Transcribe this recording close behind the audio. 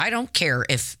don't care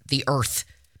if the earth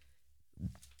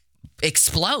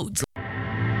explodes.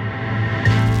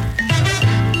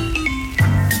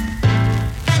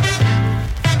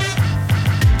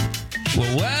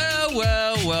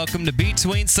 Well, welcome to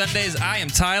Between Sundays. I am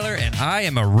Tyler, and I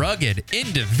am a rugged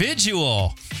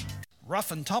individual.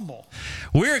 Rough and tumble.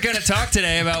 We're going to talk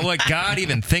today about what God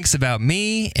even thinks about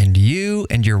me and you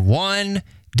and your one.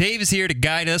 Dave is here to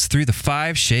guide us through the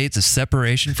 5 shades of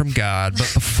separation from God.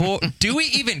 But before, do we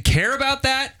even care about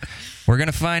that? We're going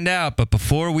to find out. But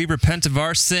before we repent of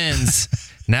our sins,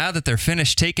 now that they're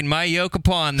finished taking my yoke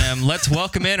upon them, let's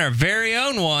welcome in our very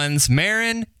own ones,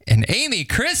 Maron and Amy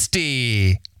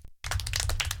Christie.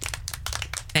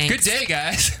 Thanks. Good day,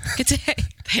 guys. Good day.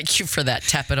 Thank you for that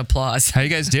tepid applause. How you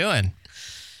guys doing?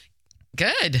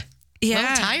 Good. Yeah. A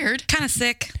little tired. Kind of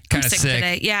sick. Kinda I'm sick sick.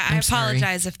 today. Yeah, I I'm sorry.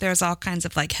 apologize if there's all kinds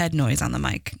of like head noise on the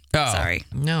mic. Oh. Sorry.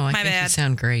 No, I My think you bad.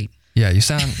 sound great. Yeah, you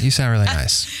sound really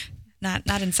nice.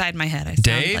 Not inside my head. I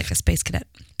Dave? sound like a space cadet.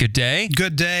 Good day.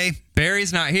 Good day.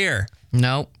 Barry's not here.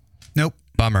 Nope. Nope.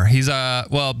 Bummer. He's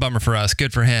bummer for us.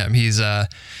 Good for him. He's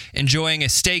enjoying a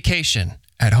staycation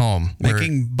at home.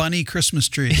 Making bunny Christmas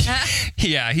trees.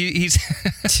 Yeah, he's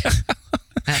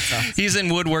That's awesome. he's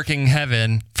in woodworking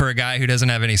heaven for a guy who doesn't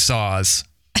have any saws.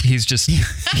 He's just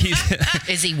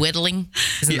Is he whittling?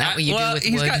 Isn't that what you do with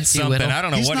he's wood? got You something. whittle? I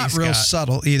don't know He's what not he's real got.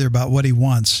 subtle either about what he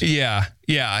wants. Yeah.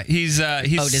 He's Oh,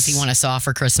 does he want a saw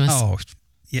for Christmas? Oh,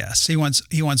 yes. He wants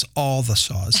all the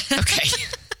saws. Okay.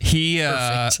 He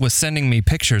was sending me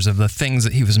pictures of the things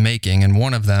that he was making, and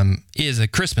one of them is a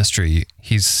Christmas tree.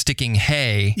 He's sticking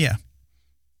hay Yeah.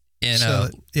 in So,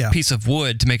 a yeah. piece of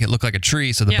wood to make it look like a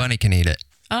tree so the bunny can eat it.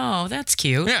 Oh, that's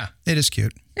cute. Yeah. It is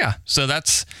cute. Yeah. So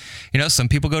that's, some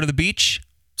people go to the beach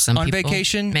Some on people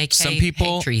vacation. make Some hay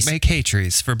people trees. make hay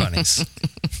trees for bunnies.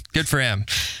 Good for him.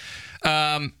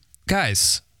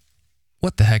 Guys,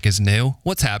 what the heck is new?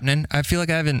 What's happening? I feel like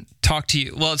I haven't talked to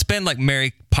you. Well, it's been like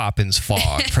Mary Poppins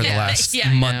fog for the last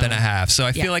month and a half. So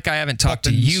I feel like I haven't talked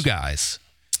to you guys.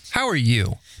 How are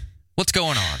you? What's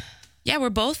going on? Yeah, we're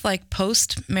both like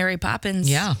post Mary Poppins.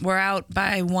 Yeah. We're out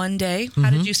by one day.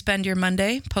 How did you spend your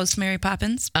Monday post Mary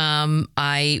Poppins?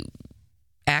 I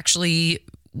actually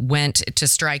went to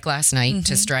strike last night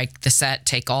to strike the set,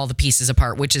 take all the pieces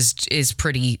apart, which is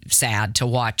pretty sad to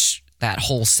watch that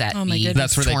whole set Oh, my be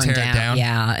goodness. That's where they torn tear it down?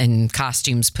 Yeah, and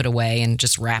costumes put away and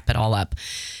just wrap it all up.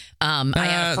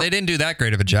 They didn't do that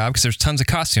great of a job because there's tons of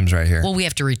costumes right here. Well, we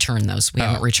have to return those. We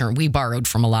haven't returned. We borrowed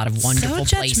from a lot of wonderful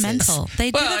So places. judgmental. They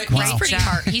did a He's great pretty job.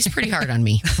 hard. He's pretty hard on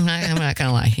me. I'm not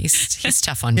gonna lie. He's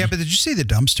tough on me. Yeah, but did you see the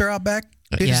dumpster out back?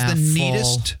 It is Yeah, the full.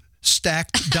 neatest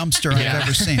stacked dumpster I've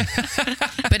ever seen.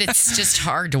 But it's just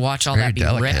hard to watch all Very that be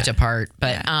delicate. ripped apart.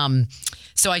 But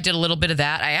so I did a little bit of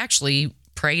that. I actually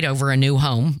prayed over a new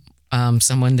home.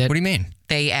 Someone that What do you mean?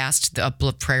 they asked a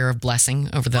prayer of blessing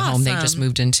over the home they just Awesome.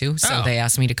 moved into. So Oh. they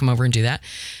asked me to come over and do that.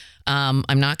 I'm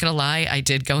not gonna lie, I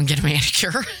did go and get a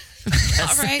manicure.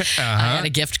 All right. I had a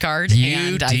gift card. You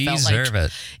and I felt deserve like,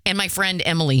 it. And my friend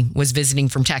Emily was visiting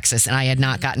from Texas, and I had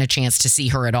not gotten a chance to see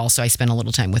her at all. So I spent a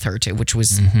little time with her too, which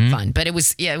was fun. But it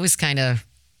was kind of.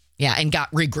 Yeah, and got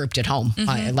regrouped at home.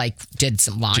 I did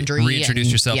some laundry. Reintroduce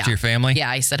and- yourself to your family? Yeah,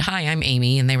 I said, hi, I'm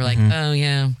Amy. And they were like, oh,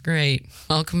 yeah, great.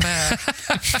 Welcome back.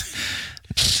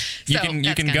 You So can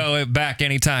that's kinda- go back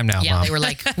anytime now, Yeah, Mom. they were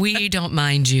like, we don't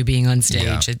mind you being on stage.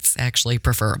 Yeah. It's actually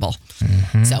preferable.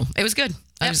 So it was good.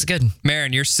 It was good.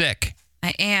 Maron, you're sick.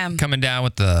 I am. Coming down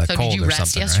with the So cold did you or rest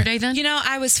something, yesterday right? then? You know,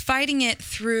 I was fighting it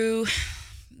through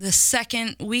the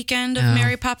second weekend of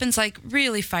Mary Poppins, like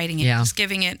really fighting it, Yeah. just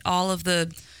giving it all of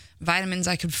the vitamins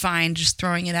I could find, just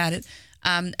throwing it at it.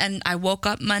 And I woke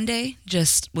up Monday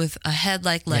just with a head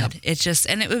like lead. Yep. It's just,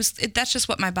 and that's just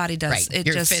what my body does. Right. It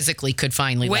You just physically could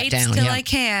finally let waits down. till Yeah. I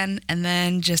can, and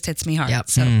then just hits me hard. Yep.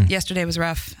 So yesterday was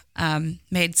rough.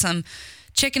 Made some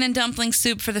chicken and dumpling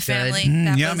soup for the family.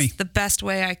 That yummy. was the best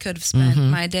way I could have spent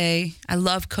my day. I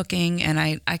love cooking, and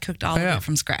I cooked all of it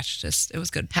from scratch. It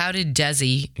was good. How did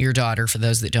Desi, your daughter, for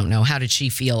those that don't know, how did she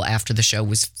feel after the show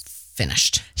was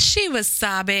finished? She was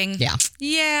sobbing. Yeah.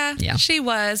 Yeah, she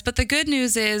was. But the good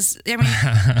news is, I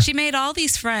mean, she made all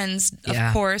these friends, of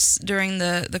Yeah. course, during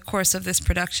the course of this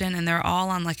production, and they're all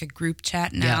on like a group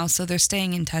chat now. Yeah. So they're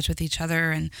staying in touch with each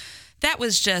other. And that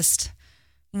was just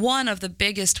one of the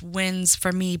biggest wins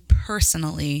for me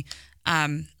personally.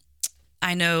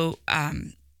 I know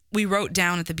we wrote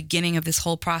down at the beginning of this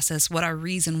whole process what our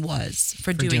reason was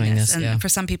for doing this. And yeah. for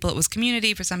some people it was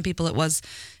community. For some people it was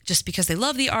just because they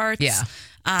love the arts. Yeah.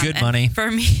 Good and money. For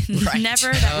me, Right.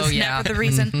 never. That was yeah. never the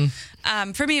reason.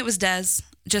 For me, it was Des.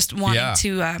 Just wanting Yeah.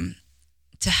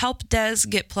 to help Des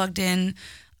get plugged in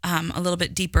a little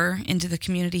bit deeper into the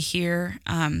community here.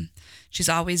 She's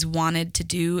always wanted to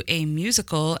do a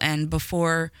musical, and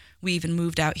before we even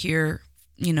moved out here,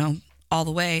 all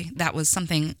the way, that was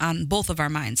something on both of our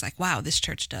minds. Like, wow, this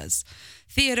church does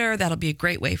theater. That'll be a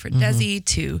great way for Desi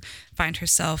to find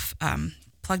herself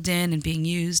plugged in and being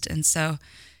used. And so,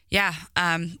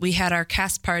 we had our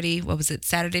cast party. What was it,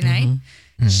 Saturday night?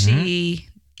 She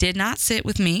did not sit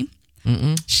with me.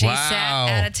 She sat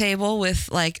at a table with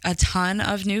like a ton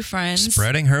of new friends,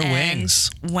 spreading her wings.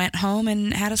 Went home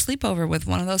and had a sleepover with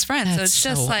one of those friends. That's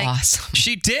so it's just like awesome.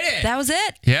 She did it. That was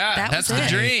it. Yeah, that's the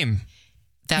dream.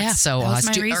 That's so that was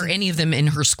awesome. my reason. Are any of them in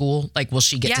her school? Like, will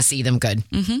she get to see them? Good.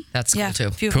 That's cool too.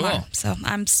 A few of them are. So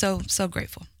I'm so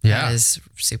grateful. Yeah, that is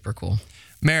super cool.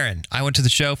 Maron, I went to the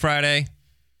show Friday.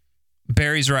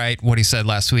 Barry's right. What he said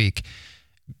last week.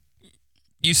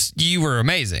 You were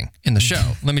amazing in the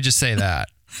show. Let me just say that.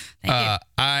 Thank you.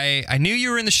 I knew you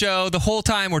were in the show the whole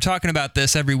time. We're talking about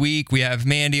this every week. We have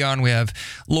Mandy on, we have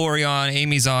Lori on,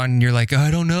 Amy's on. And you're like, I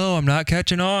don't know, I'm not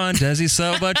catching on. Desi's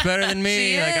so much better than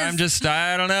me. She Like is.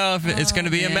 I don't know if it's going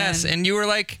to be a mess. And you were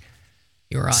like,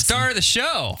 You were awesome. star of the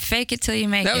show. Fake it till you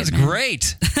make it. That was man.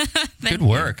 great. Thank Good you.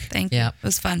 work. Thank you. Yeah. It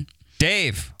was fun.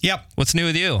 Dave, Yep. what's new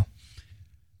with you?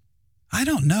 I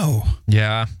don't know.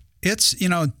 Yeah, It's,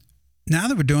 now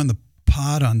that we're doing the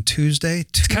pod on Tuesday,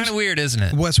 it's kind of weird, isn't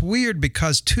it? what's weird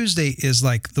because Tuesday is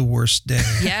like the worst day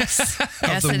Yes. of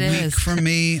yes, the it week is. for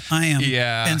me. I am.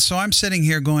 Yeah. And so I'm sitting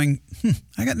here going,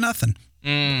 I got nothing.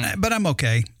 But I'm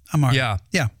okay. I'm all right. Yeah.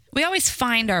 Yeah. We always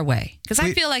find our way because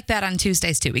I feel like that on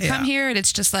Tuesdays too. We come here and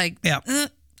it's just like, Yeah.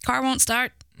 Car won't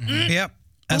start. Yep.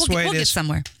 That's the way we'll it get is.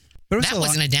 somewhere. But it was That a lot-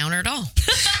 wasn't a downer at all.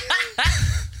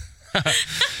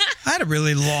 I had a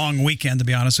really long weekend, to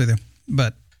be honest with you.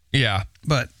 But Yeah.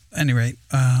 at any rate,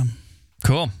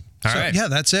 Cool. All right. yeah,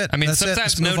 that's it. I mean, That's it. sometimes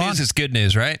Let's no move on. news is good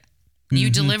news, right? You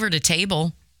delivered a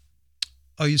table.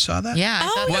 Oh, you saw that? Yeah, I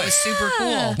thought that was super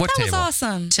cool. What that was table?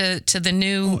 awesome. To the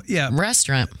new yeah.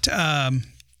 restaurant.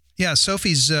 Yeah,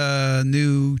 Sophie's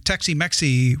new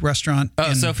Texi-Mexi restaurant.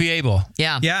 Oh, in, Sophie Abel.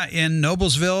 Yeah. Yeah, in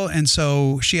Noblesville. And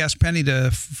so she asked Penny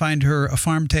to find her a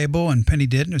farm table, and Penny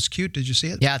did, and it was cute. Did you see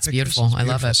it? Yeah, it's Pictures? beautiful. I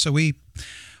love beautiful. it. So we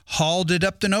hauled it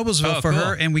up to Noblesville for cool.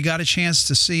 her, and we got a chance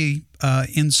to see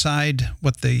inside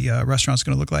what the restaurant's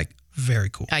going to look like. Very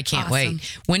cool. I can't Awesome.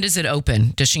 wait. When does it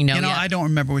open? Does she know yet? I don't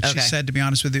remember what she Okay. said, to be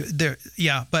honest with you.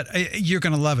 But you're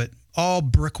going to love it. All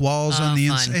brick walls on the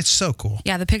fun. inside. It's so cool.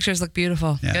 Yeah, the pictures look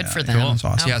beautiful. Yeah, Good yeah, for yeah. them. It's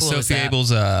awesome. How Yeah, cool is Sophie that?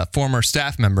 Abel's a former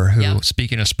staff member who, Yep.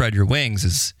 speaking of spread your wings,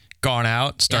 has gone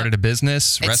out, started a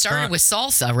business, It restaurant. started with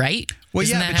salsa, right? Well,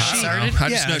 Isn't yeah, that but how it she- started? I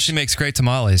just Yeah, know she makes great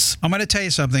tamales. I'm going to tell you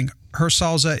something. Her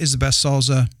salsa is the best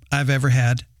salsa I've ever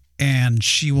had, and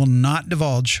she will not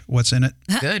divulge what's in it.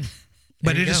 Good.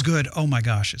 But There it you is go. good. Oh my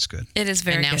gosh, it's good. It is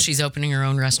very And now good. she's opening her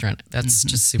own restaurant. That's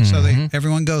just super. So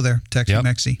everyone go there.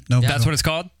 Texi-Mexi. No, That's what it's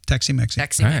called? Texi-Mexi.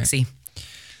 Sexy, All right. Mexi.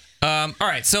 All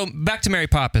right, so back to Mary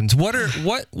Poppins. What are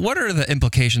the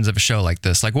implications of a show like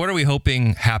this? Like, what are we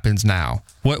hoping happens now?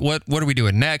 What are we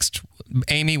doing next?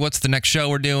 Amy, what's the next show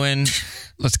we're doing?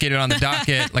 Let's get it on the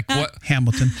docket. Like what?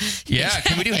 Hamilton. Yeah,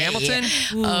 can we do Hamilton?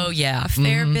 Oh, yeah. a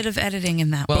fair bit of editing in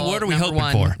that. But what are we number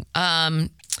hoping for?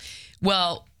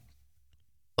 Well,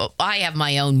 I have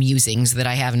my own musings that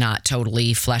I have not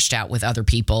totally fleshed out with other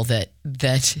people that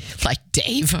like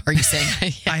Dave, are you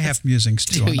saying? I have musings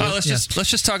too. Do you? Oh, let's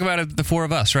just talk about it, the four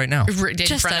of us right now. In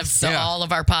Just front us. of Yeah. all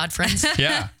of our pod friends.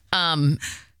 Yeah.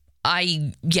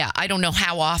 I don't know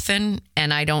how often,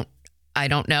 and I don't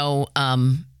know.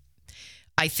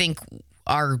 I think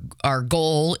our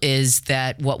goal is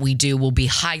that what we do will be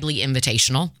highly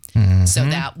invitational, so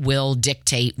that will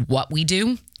dictate what we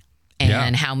do and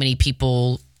Yeah. how many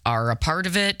people are a part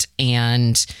of it,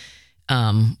 and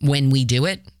when we do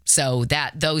it. So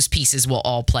that those pieces will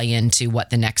all play into what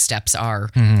the next steps are.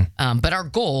 But our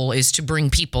goal is to bring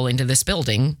people into this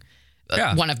building.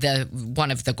 Yeah. One of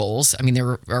the goals. I mean,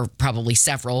 there are probably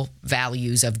several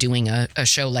values of doing a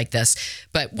show like this,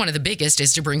 but one of the biggest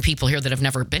is to bring people here that have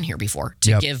never been here before,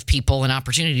 to Yep. give people an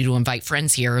opportunity to invite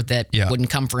friends here that Yeah. wouldn't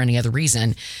come for any other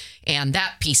reason. And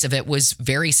that piece of it was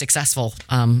very successful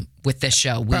with this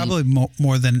show. Probably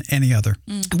more than any other.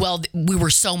 Well, we were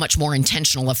so much more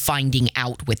intentional of finding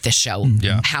out with this show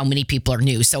Yeah. how many people are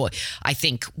new. So I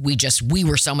think we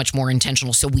were so much more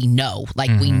intentional. So we know,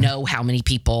 we know how many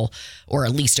people, or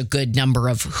at least a good number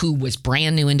of who was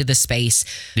brand new into the space,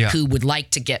 Yeah. who would like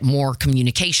to get more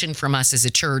communication from us as a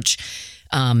church,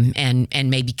 and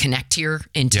maybe connect here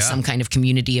into Yeah. some kind of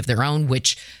community of their own,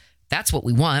 which that's what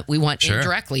we want. We want Sure.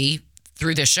 indirectly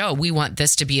through this show, we want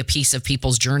this to be a piece of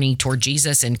people's journey toward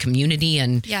Jesus and community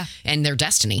and their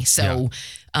destiny. So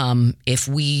if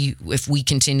we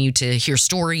continue to hear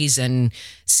stories and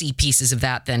see pieces of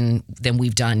that, then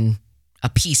we've done a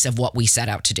piece of what we set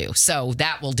out to do. So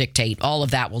that will dictate, all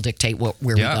of that will dictate where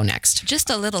we go next.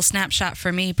 Just a little snapshot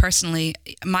for me personally.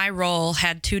 My role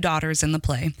had 2 daughters in the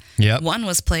play. Yep. One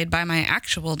was played by my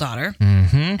actual daughter,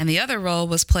 and the other role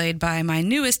was played by my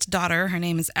newest daughter. Her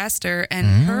name is Esther,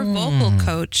 and her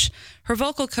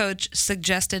vocal coach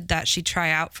suggested that she try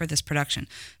out for this production.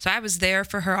 So I was there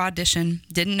for her audition,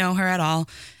 didn't know her at all,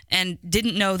 and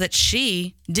didn't know that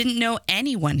she didn't know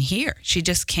anyone here. She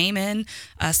just came in,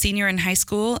 a senior in high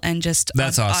school, and just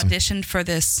auditioned for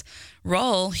this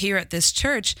role here at this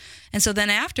church. And so then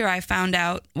after I found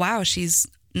out, wow, she's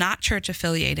not church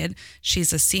affiliated,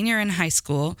 she's a senior in high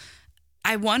school,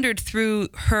 I wondered through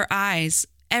her eyes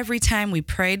every time we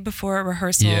prayed before a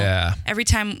rehearsal, every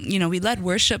time, we led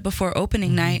worship before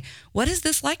opening night. What is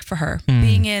this like for her?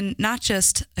 Being in not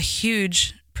just a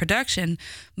huge production,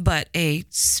 but a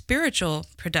spiritual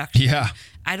production. Yeah.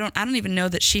 I don't even know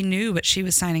that she knew what she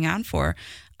was signing on for.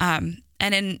 And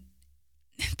in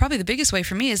probably the biggest way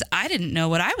for me is I didn't know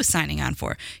what I was signing on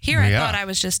for. Here I thought I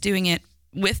was just doing it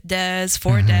with Des,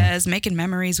 for Des, making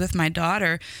memories with my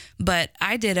daughter. But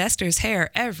I did Esther's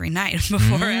hair every night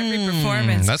before every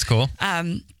performance. That's cool.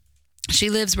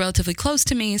 She lives relatively close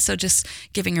to me, so just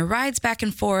giving her rides back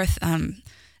and forth.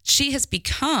 She has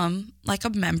become like a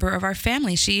member of our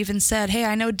family. She even said, hey,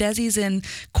 I know Desi's in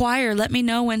choir. Let me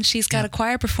know when she's got a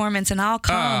choir performance and I'll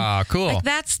come. Ah, cool. Like,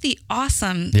 that's the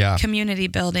awesome community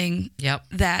building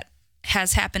that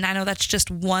has happened. I know that's just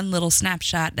one little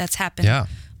snapshot that's happened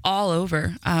all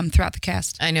over throughout the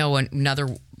cast. I know another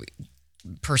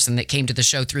person that came to the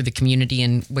show through the community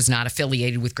and was not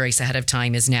affiliated with Grace ahead of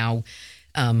time is now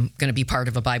going to be part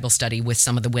of a Bible study with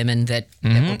some of the women that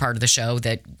were part of the show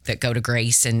that go to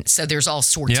Grace. And so there's all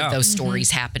sorts of those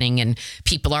stories happening, and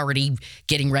people already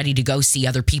getting ready to go see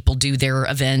other people do their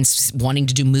events, wanting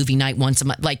to do movie night once a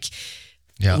month. Like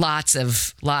lots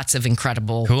of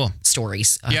incredible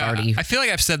stories. I feel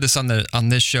like I've said this on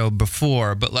this show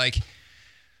before, but like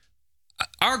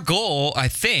our goal, I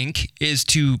think, is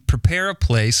to prepare a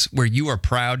place where you are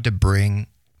proud to bring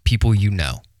people you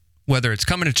know. Whether it's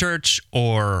coming to church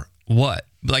or what.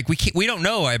 Like we don't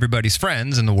know everybody's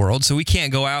friends in the world, so we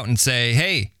can't go out and say,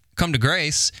 hey, come to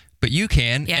Grace, but you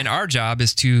can. And our job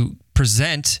is to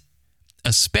present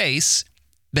a space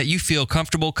that you feel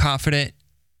comfortable, confident,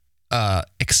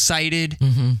 excited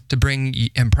to bring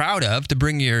and proud of, to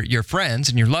bring your friends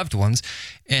and your loved ones.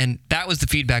 And that was the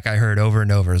feedback I heard over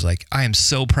and over, is like, I am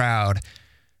so proud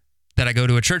that I go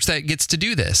to a church that gets to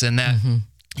do this, and that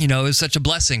it was such a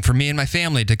blessing for me and my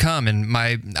family to come. And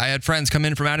I had friends come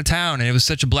in from out of town, and it was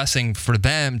such a blessing for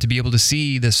them to be able to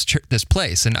see this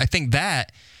place. And I think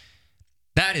that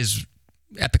is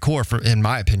at the core, in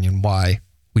my opinion, why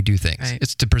we do things. Right.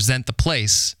 It's to present the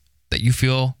place that you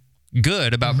feel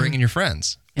good about bringing your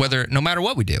friends, no matter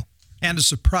what we do. And a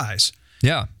surprise.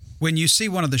 Yeah. When you see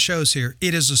one of the shows here,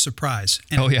 it is a surprise.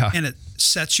 And, and it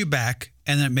sets you back,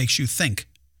 and then it makes you think.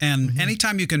 And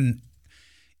anytime you can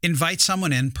invite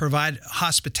someone in, provide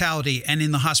hospitality, and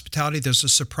in the hospitality there's a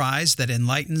surprise that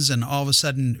enlightens and all of a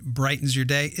sudden brightens your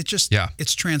day. It just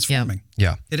it's transforming.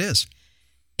 Yeah. It is.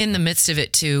 In the midst of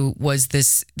it too was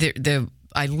this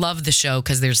I love the show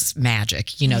because there's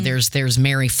magic. There's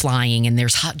Mary flying, and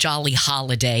there's Jolly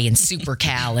Holiday and Super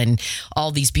Cal and all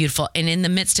these beautiful, and in the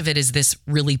midst of it is this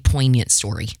really poignant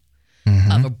story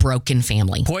of a broken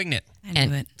family. Poignant. I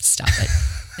knew it. Stop it.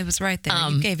 It was right there.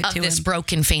 You gave it to this him.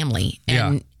 broken family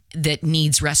and that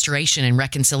needs restoration and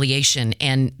reconciliation.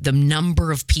 And the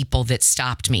number of people that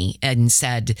stopped me and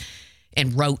said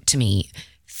and wrote to me,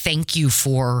 thank you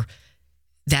for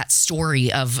that story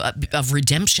of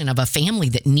redemption of a family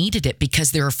that needed it,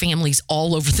 because there are families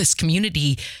all over this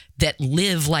community that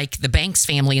live like the Banks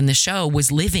family in the show was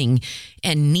living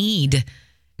and need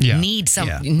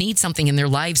something in their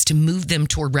lives to move them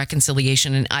toward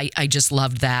reconciliation. And I just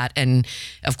loved that. And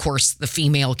of course, the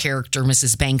female character,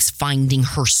 Mrs. Banks, finding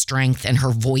her strength and her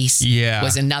voice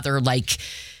was another, like,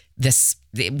 this.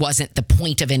 It wasn't the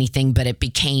point of anything, but it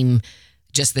became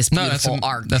just this beautiful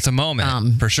arc. That's a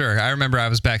moment for sure. I remember I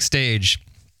was backstage,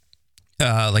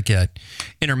 like a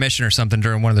intermission or something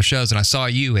during one of the shows, and I saw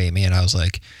you, Amy, and I was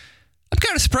like, I'm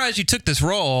kind of surprised you took this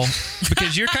role,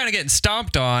 because you're kind of getting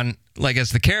stomped on like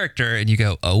as the character, and you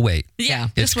go, oh wait, Yeah.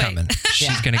 it's coming.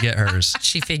 She's gonna get hers.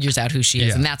 She figures out who she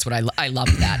is, and that's what I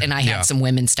love that. And I had some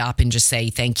women stop and just say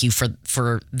thank you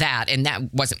for that, and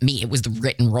that wasn't me; it was the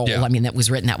written role. I mean, that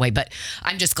was written that way. But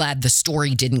I'm just glad the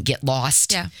story didn't get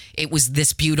lost. Yeah, it was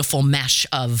this beautiful mesh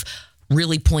of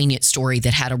really poignant story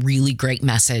that had a really great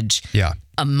message. Yeah,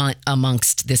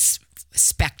 amongst this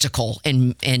spectacle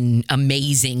and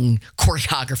amazing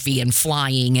choreography and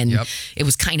flying, and it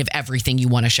was kind of everything you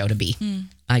want a show to be.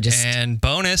 And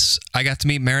bonus, I got to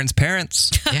meet Maron's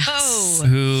parents, yes,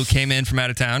 who came in from out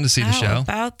of town to see the show.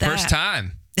 About that? First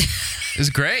time. It was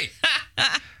great.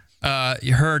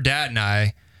 Her dad and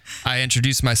I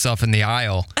introduced myself in the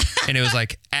aisle, and it was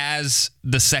like as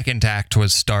the second act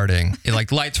was starting,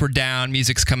 lights were down,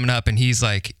 music's coming up, and he's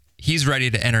ready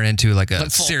to enter into like a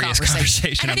serious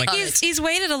conversation. I think he's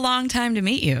waited a long time to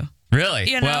meet you. Really?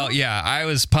 You know? Well, yeah, I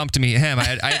was pumped to meet him. I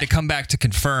had to come back to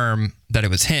confirm that it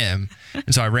was him.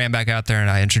 And so I ran back out there and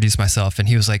I introduced myself, and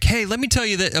he was like, hey, let me tell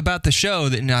you about the show.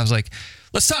 And I was like,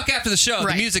 let's talk after the show.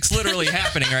 Right. The music's literally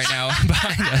happening right now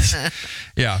behind us.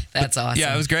 Yeah. That's awesome.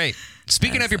 Yeah, it was great.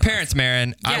 Speaking of your parents,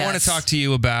 Maron, I want to talk to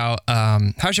you about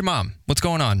how's your mom? What's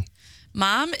going on?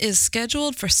 Mom is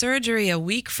scheduled for surgery a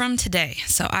week from today,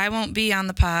 so I won't be on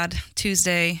the pod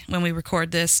Tuesday when we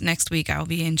record this. Next week, I'll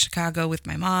be in Chicago with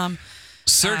my mom.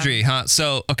 Surgery, huh?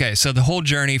 So the whole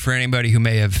journey for anybody who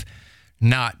may have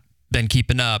not been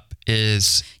keeping up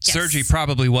is surgery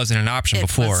probably wasn't an option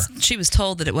before. She was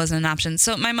told that it wasn't an option.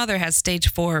 So my mother has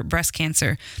stage 4 breast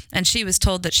cancer, and she was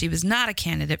told that she was not a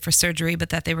candidate for surgery, but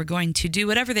that they were going to do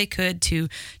whatever they could to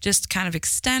just kind of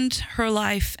extend her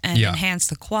life and enhance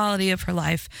the quality of her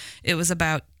life. It was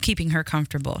about keeping her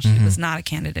comfortable. She was not a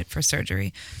candidate for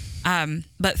surgery.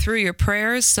 But through your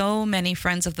prayers, so many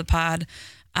friends of the pod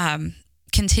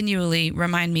continually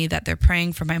remind me that they're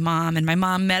praying for my mom, and my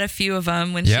mom met a few of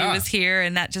them when she was here,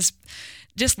 and that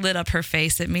just lit up her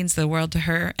face. It means the world to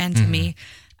her and to me.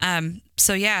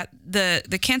 So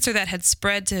the cancer that had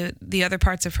spread to the other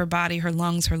parts of her body, her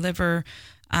lungs, her liver,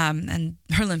 and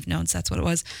her lymph nodes, that's what it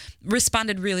was,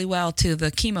 responded really well to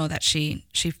the chemo that she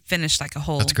finished, like a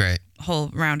whole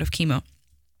round of chemo.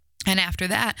 And after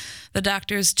that, the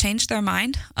doctors changed their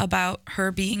mind about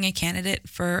her being a candidate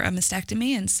for a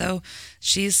mastectomy. And so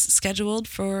she's scheduled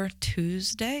for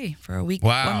Tuesday, for a week,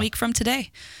 1 week from today.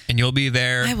 And you'll be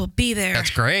there? I will be there. That's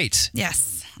great.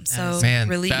 Yes. I'm so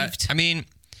relieved.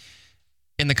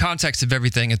 In the context of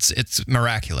everything, it's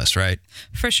miraculous, right?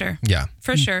 For sure. Yeah.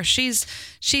 For sure. She's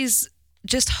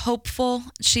just hopeful.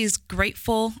 She's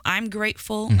grateful. I'm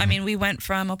grateful. I mean, we went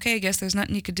from, okay, I guess there's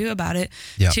nothing you could do about it,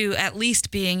 to at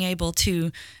least being able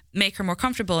to make her more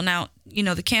comfortable. Now,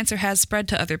 the cancer has spread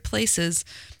to other places,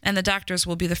 and the doctors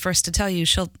will be the first to tell you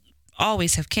she'll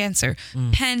always have cancer,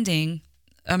 pending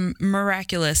a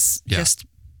miraculous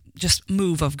just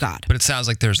move of God. But it sounds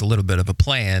like there's a little bit of a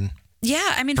plan.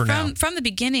 Yeah, I mean, from the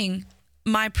beginning,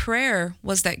 my prayer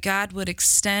was that God would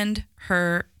extend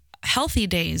her healthy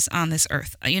days on this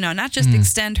earth, not just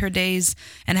extend her days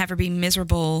and have her be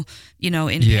miserable,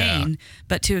 in pain,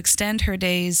 but to extend her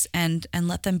days and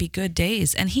let them be good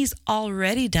days. And he's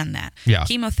already done that. Yeah.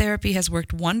 Chemotherapy has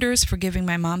worked wonders for giving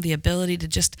my mom the ability to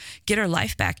just get her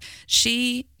life back.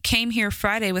 She came here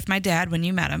Friday with my dad when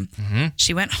you met him.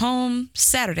 She went home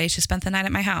Saturday. She spent the night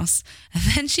at my house. And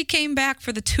then she came back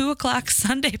for the 2:00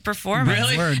 Sunday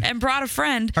performance. Really? And brought a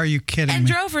friend. Are you kidding and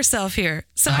me? drove herself here.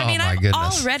 So, I'm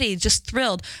already just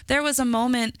thrilled. There was a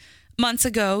moment months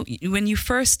ago when you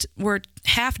first were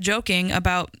half joking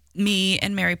about me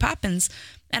and Mary Poppins,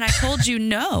 and I told you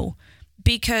no,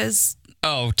 because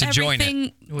to join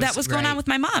it. That was going on with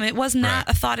my mom. It was not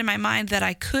a thought in my mind that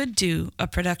I could do a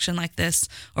production like this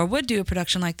or would do a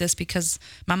production like this, because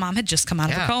my mom had just come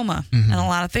out of a coma and a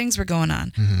lot of things were going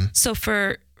on. So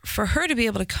for her to be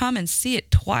able to come and see it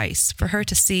twice, for her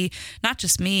to see not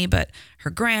just me, but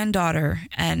her granddaughter.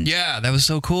 And that was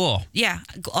so cool. Yeah.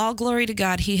 All glory to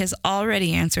God. He has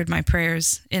already answered my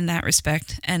prayers in that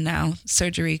respect. And now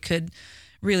surgery could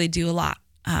really do a lot.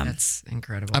 That's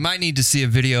incredible. I might need to see a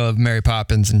video of Mary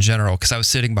Poppins in general, because I was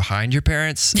sitting behind your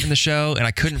parents in the show and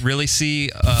I couldn't really see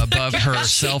above her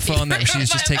cell phone that she was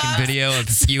just taking video of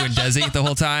you and Desi the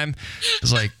whole time. It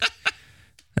was like,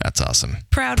 that's awesome.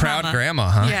 Proud grandma,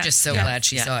 huh? Yeah. I'm just so glad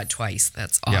she saw it twice.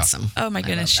 That's awesome. Oh my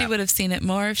goodness. She would have seen it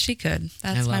more if she could.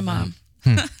 That's my mom.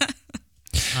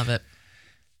 Love it.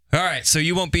 All right. So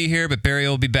you won't be here, but Barry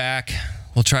will be back.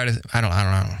 We'll try to, I don't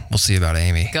know. We'll see about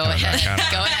Amy. Go ahead.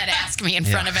 Go ahead. Ask me in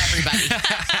front of everybody.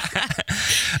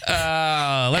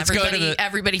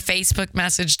 Everybody Facebook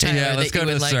message to her. Yeah, let's go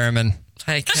to the sermon.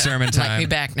 Sermon time. Like me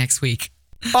back next week.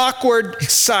 Awkward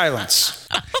silence.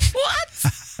 What?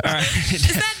 All right.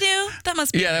 Is that new? That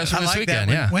must be. Yeah, that was from this weekend.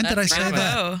 That. Yeah. When did I say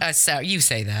that? So you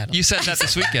say that. You said that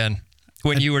this weekend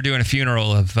when you were doing a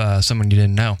funeral of someone you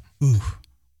didn't know. Ooh,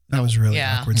 that was really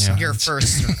awkward. Yeah.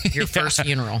 Silence. Your first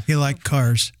funeral. He liked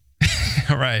cars.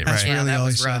 right. That's really that all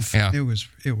was he rough. said. Yeah. It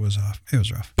was off. It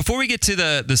was rough. Before we get to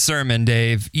the sermon,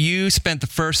 Dave, you spent the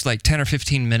first 10 or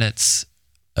 15 minutes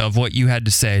of what you had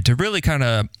to say to really kind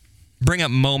of bring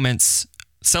up moments,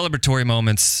 celebratory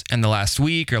moments in the last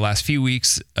week or last few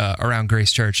weeks around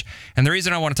Grace Church. And the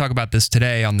reason I want to talk about this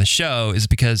today on the show is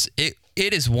because it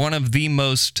is one of the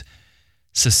most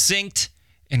succinct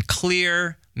and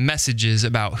clear messages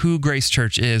about who Grace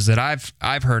Church is that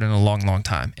I've heard in a long, long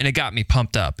time. And it got me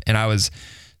pumped up. And I was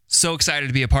so excited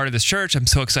to be a part of this church. I'm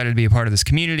so excited to be a part of this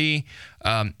community.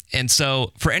 And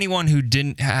so for anyone who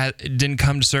didn't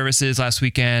come to services last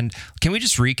weekend, can we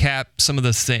just recap some of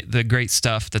the great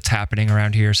stuff that's happening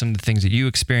around here? Some of the things that you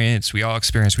experienced, we all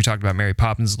experienced. We talked about Mary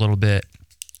Poppins a little bit,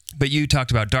 but you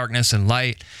talked about darkness and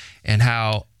light and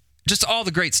how just all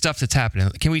the great stuff that's happening.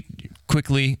 Can we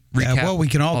quickly recap? Yeah, well, we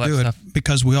can all do it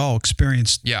because we all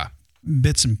experienced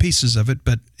bits and pieces of it,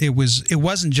 but it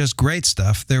wasn't just great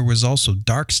stuff. There was also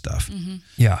dark stuff. Mm-hmm.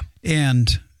 Yeah.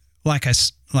 And like I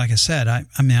said, I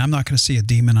mean, I'm not going to see a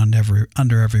demon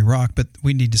under every rock, but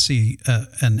we need to see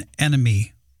an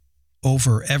enemy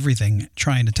over everything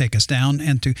trying to take us down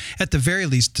and to, at the very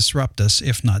least, disrupt us,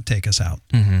 if not take us out.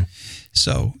 Mm-hmm.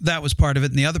 So that was part of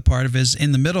it. And the other part of it is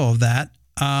in the middle of that,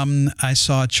 I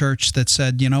saw a church that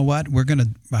said, you know what,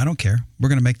 I don't care. We're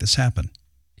going to make this happen.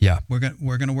 Yeah. We're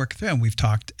going to work through it. And we've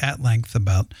talked at length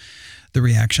about the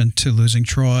reaction to losing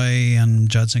Troy and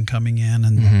Judson coming in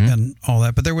and all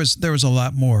that. But there was a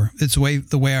lot more. It's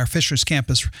the way our Fishers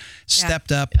campus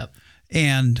stepped up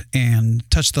and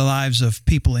touched the lives of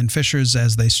people in Fishers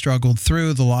as they struggled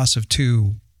through the loss of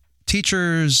 2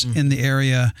 teachers in the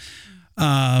area.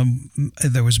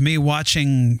 There was me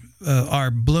watching our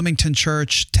Bloomington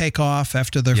church take off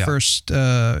after their first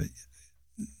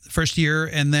year,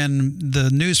 and then the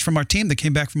news from our team that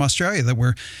came back from Australia that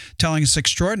were telling us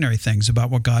extraordinary things about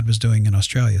what God was doing in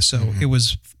Australia. So it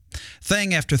was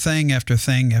thing after thing after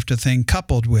thing after thing,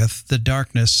 coupled with the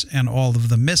darkness and all of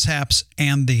the mishaps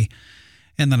and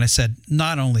then I said,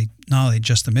 not only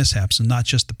just the mishaps and not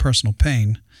just the personal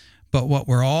pain, but what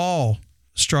we're all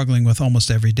struggling with almost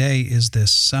every day is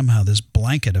this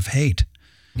blanket of hate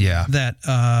that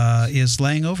is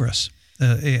laying over us.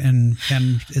 And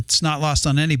it's not lost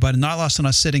on anybody, not lost on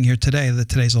us sitting here today, that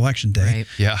today's election day. Right.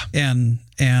 Yeah.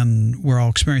 And we're all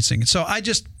experiencing it. So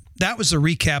that was a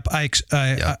recap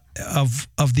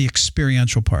of the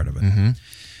experiential part of it. Mm-hmm.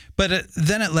 But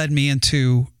then it led me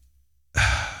into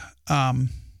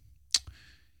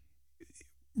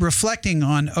reflecting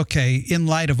on, okay, in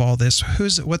light of all this,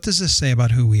 what does this say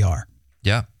about who we are?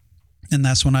 Yeah. And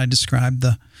that's when I described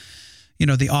the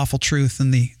awful truth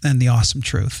and the awesome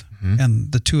truth,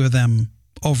 and the two of them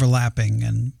overlapping,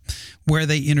 and where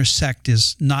they intersect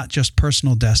is not just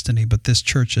personal destiny, but this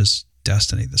church's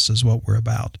destiny. This is what we're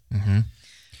about. Mm-hmm.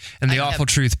 And the awful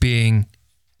truth being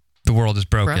the world is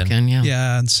broken.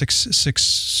 Yeah, in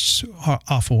six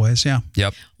awful ways. Yeah.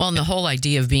 Yep. Well, and the whole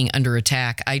idea of being under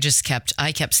attack, I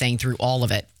kept saying through all of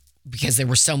it, because there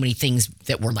were so many things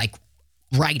that were like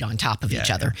right on top of each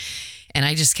other. And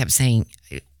I just kept saying,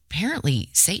 apparently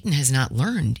Satan has not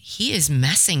learned. He is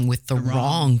messing with the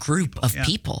wrong group of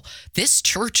people. This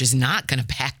church is not going to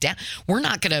back down. We're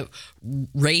not going to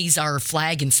raise our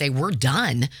flag and say we're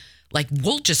done. Like,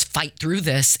 we'll just fight through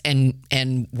this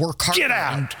and work hard. Get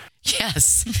out.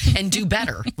 And do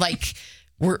better. Like,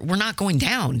 we're not going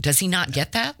down. Does he not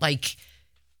get that? Like,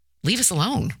 leave us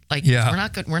alone. Like, we're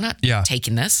not good. We're not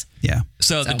taking this. Yeah.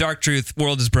 So the dark truth,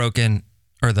 world is broken,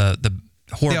 or the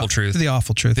horrible truth, the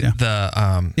awful truth,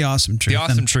 the awesome truth. The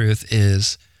awesome truth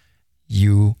is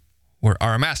you are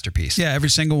a masterpiece. Yeah, every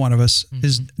single one of us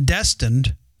is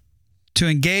destined to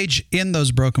engage in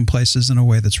those broken places in a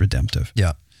way that's redemptive.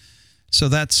 Yeah. So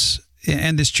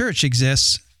and this church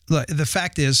exists. The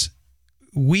fact is,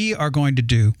 we are going to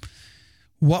do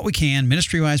what we can,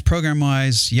 ministry-wise,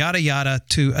 program-wise, yada, yada,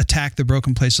 to attack the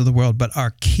broken place of the world. But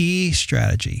our key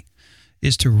strategy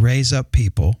is to raise up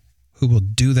people who will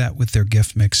do that with their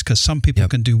gift mix, because some people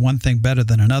can do one thing better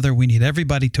than another. We need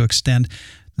everybody to extend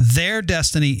their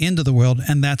destiny into the world,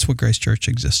 and that's what Grace Church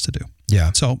exists to do.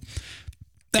 Yeah. So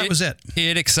that was it.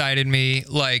 It excited me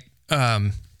like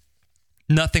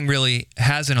nothing really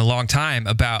has in a long time,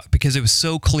 because it was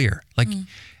so clear. Like,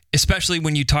 especially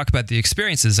when you talk about the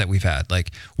experiences that we've had, like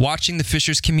watching the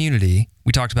Fishers community,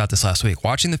 we talked about this last week,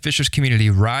 watching the Fishers community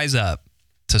rise up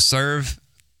to serve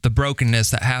the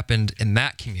brokenness that happened in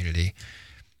that community.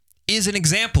 is an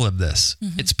example of this.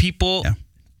 It's people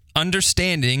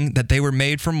understanding that they were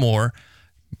made for more,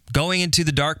 going into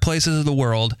the dark places of the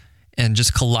world and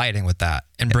just colliding with that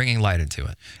and bringing light into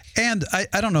it. And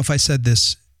I don't know if I said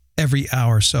this every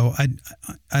hour, so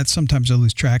I sometimes I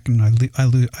lose track and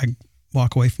I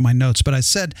walk away from my notes. But I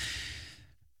said,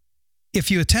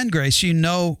 if you attend Grace, you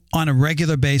know on a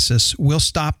regular basis, we'll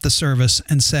stop the service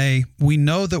and say, we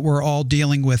know that we're all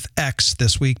dealing with X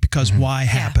this week because Y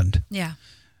happened. Yeah.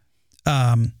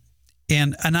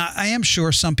 And I am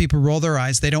sure some people roll their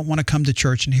eyes. They don't want to come to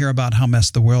church and hear about how mess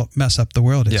up the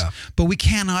world is. Yeah. But we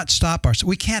cannot stop ourselves.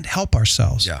 We can't help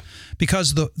ourselves. Yeah.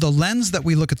 Because the lens that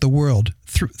we look at the world,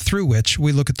 through which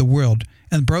we look at the world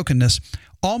and brokenness,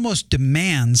 almost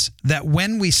demands that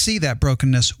when we see that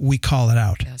brokenness, we call it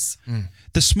out. Yes.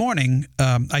 This morning,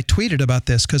 I tweeted about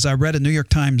this because I read a New York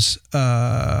Times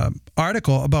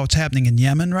article about what's happening in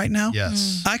Yemen right now.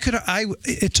 Yes.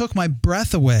 It took my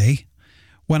breath away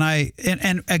when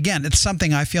and again, it's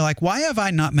something I feel like, why have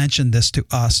I not mentioned this to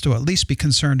us to at least be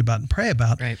concerned about and pray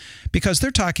about? Right. Because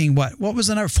they're talking, what was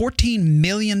the number? 14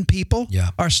 million people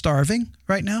are starving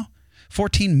right now.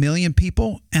 14 million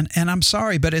people. And I'm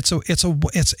sorry, but it's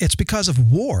because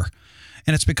of war.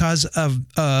 And it's because of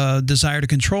desire to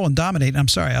control and dominate. I'm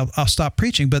sorry, I'll stop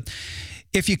preaching. But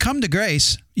if you come to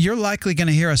Grace, you're likely going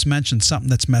to hear us mention something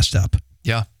that's messed up.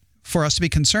 Yeah. For us to be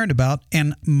concerned about.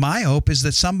 And my hope is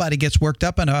that somebody gets worked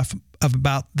up enough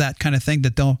about that kind of thing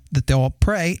that they'll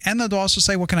pray, and they'll also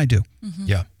say, what can I do?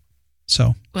 Yeah.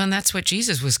 So. Well, and that's what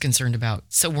Jesus was concerned about.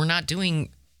 So we're not doing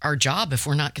our job if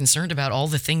we're not concerned about all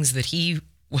the things that he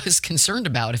was concerned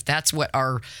about. If that's what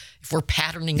if we're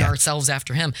patterning ourselves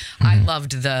after him. I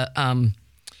loved the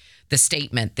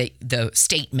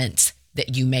statements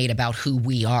that you made about who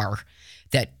we are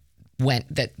that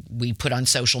we put on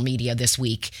social media this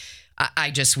week.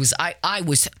 I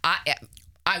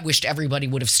wished everybody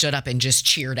would have stood up and just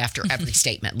cheered after every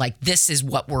statement. Like, this is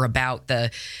what we're about.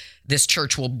 This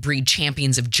church will breed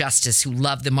champions of justice who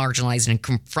love the marginalized and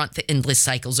confront the endless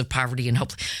cycles of poverty and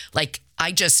hope. Like,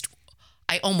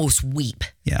 I almost weep.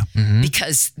 Yeah.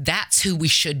 Because that's who we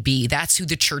should be. That's who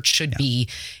the church should be.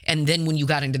 And then when you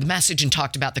got into the message and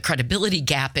talked about the credibility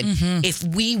gap, and if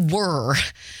we were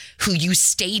who you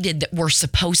stated that we're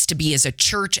supposed to be as a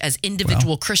church, as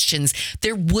individual Christians,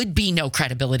 there would be no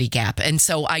credibility gap. And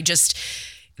so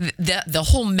the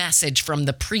whole message, from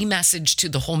the pre-message to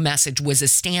the whole message, was a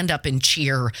stand up and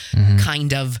cheer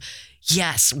kind of,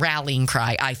 rallying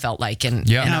cry, I felt like. And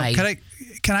now,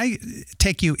 can I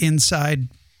take you inside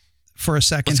for a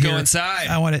second? Let's here? Go inside.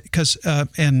 I want to, because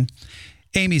and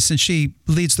Amy, since she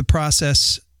leads the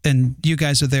process and you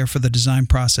guys are there for the design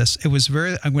process, I'm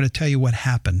going to tell you what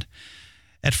happened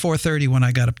at 4:30 when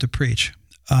I got up to preach.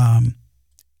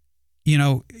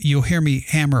 You'll hear me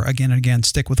hammer again and again,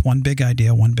 stick with one big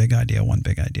idea, one big idea, one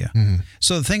big idea.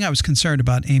 So the thing I was concerned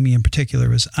about, Amy in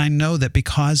particular, is I know that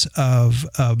because of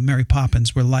Mary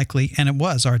Poppins, we're likely, and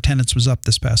our attendance was up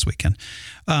this past weekend,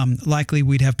 likely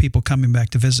we'd have people coming back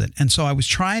to visit. And so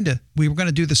we were going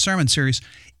to do the sermon series,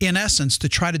 in essence, to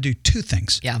try to do two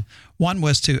things. Yeah. One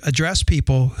was to address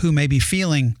people who may be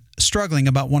struggling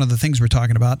about one of the things we're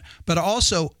talking about, but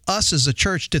also us as a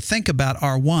church to think about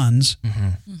our ones.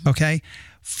 Okay.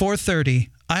 4:30,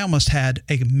 I almost had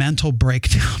a mental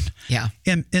breakdown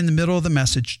in the middle of the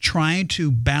message, trying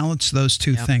to balance those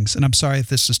two things. And I'm sorry if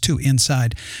this is too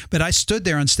inside, but I stood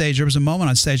there on stage. There was a moment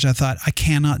on stage I thought, I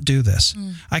cannot do this.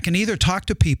 I can either talk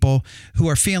to people who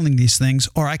are feeling these things,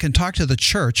 or I can talk to the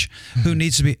church who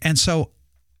needs to be. And so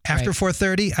after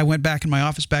 4:30, I went back in my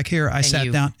office back here. I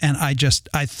sat down and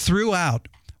I threw out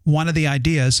one of the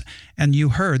ideas, and you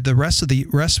heard the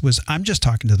rest was, I'm just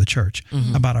talking to the church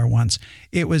about our ones.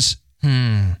 It was,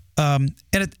 and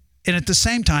at the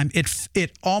same time,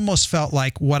 it almost felt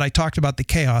like what I talked about, the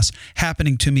chaos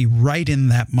happening to me right in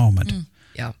that moment.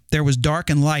 Yeah. There was dark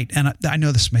and light, and I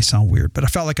know this may sound weird, but I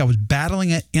felt like I was battling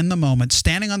it in the moment,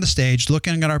 standing on the stage,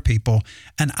 looking at our people,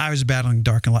 and I was battling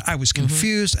dark and light. I was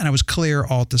confused and I was clear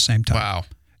all at the same time. Wow.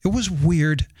 It was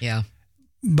weird. Yeah.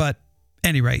 But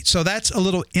anyway, so that's a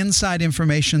little inside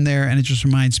information there, and it just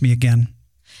reminds me again.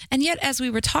 And yet, as we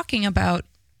were talking about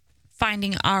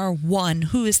finding our one,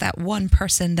 who is that one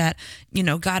person that,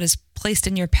 God has placed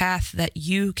in your path that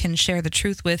you can share the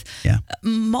truth with. Yeah.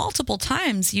 Multiple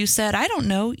times you said, I don't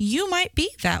know, you might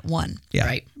be that one. Yeah.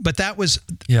 Right. But that was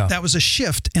a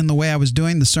shift in the way I was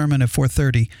doing the sermon at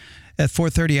 4:30. At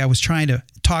 4:30, I was trying to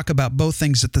talk about both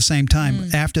things at the same time.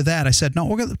 After that, I said, no,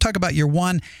 we're going to talk about your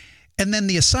one. And then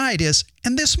the aside is,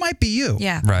 and this might be you.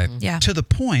 Yeah. Right. Yeah. To the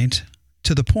point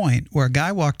where a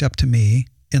guy walked up to me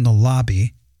in the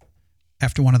lobby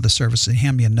after one of the services, he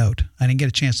handed me a note. I didn't get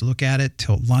a chance to look at it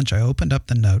till lunch. I opened up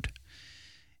the note,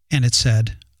 and it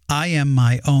said, "I am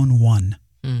my own one.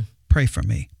 Pray for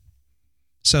me."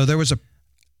 So there was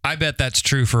I bet that's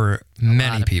true for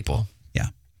many people. Yeah.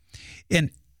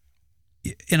 And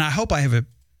I hope I have a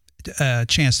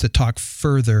chance to talk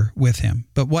further with him.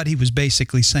 But what he was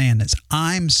basically saying is,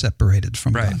 I'm separated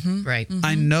from God. Mm-hmm. Right. Mm-hmm.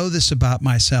 I know this about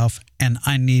myself, and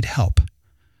I need help.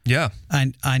 Yeah.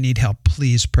 I need help.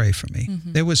 Please pray for me.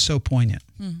 Mm-hmm. It was so poignant.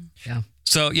 Mm-hmm. Yeah.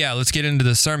 So, yeah, let's get into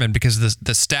the sermon, because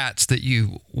the stats that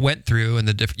you went through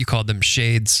and you called them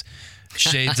shades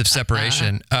of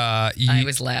separation. I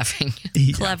was laughing.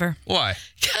 Clever. Why?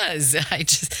 Because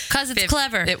it's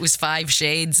clever. It was 5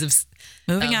 shades of...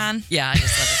 Moving on. Yeah, I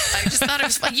just thought it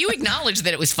was funny. You acknowledged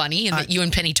that it was funny, and that you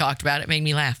and Penny talked about it. Made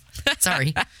me laugh.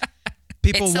 Sorry.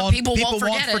 People won't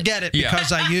forget it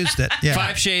because I used it. Yeah.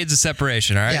 5 shades of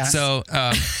separation, all right? Yeah. So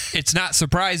it's not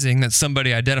surprising that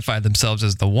somebody identified themselves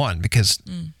as the one, because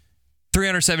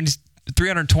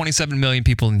 327 million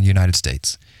people in the United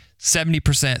States,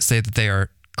 70% say that they are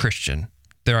Christian.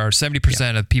 There are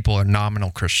 70% of people are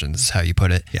nominal Christians, is how you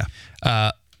put it.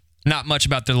 Yeah. Not much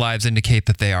about their lives indicate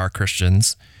that they are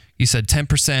Christians. You said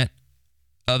 10%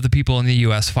 of the people in the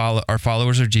U.S. are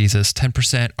followers of Jesus.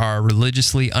 10% are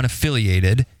religiously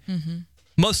unaffiliated. Mm-hmm.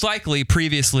 Most likely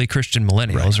previously Christian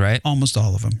millennials, right? Almost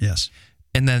all of them, yes.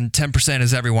 And then 10%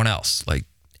 is everyone else, like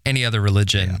any other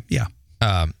religion. Yeah.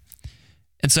 And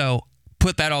so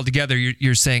put that all together,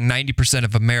 you're saying 90%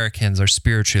 of Americans are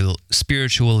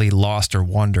spiritually lost or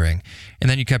wandering. And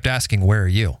then you kept asking, where are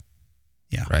you?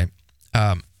 Yeah. Right?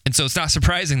 And so it's not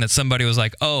surprising that somebody was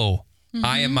like, oh,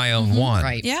 I am my own one.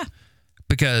 Right. Yeah.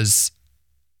 Because,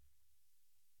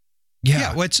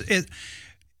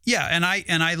 and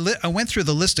I went through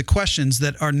the list of questions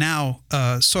that are now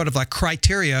sort of like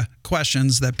criteria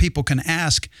questions that people can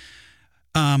ask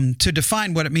to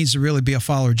define what it means to really be a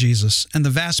follower of Jesus. And the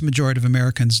vast majority of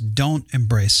Americans don't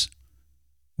embrace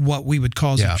what we would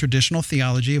call the traditional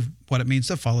theology of what it means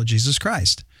to follow Jesus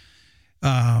Christ.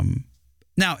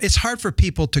 Now, it's hard for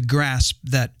people to grasp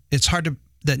that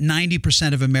that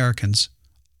 90% of Americans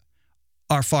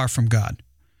are far from God.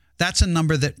 That's a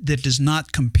number that does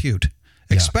not compute,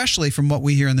 especially from what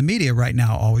we hear in the media right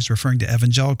now, always referring to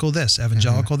evangelical this,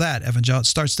 evangelical that. It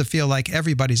starts to feel like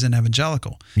everybody's an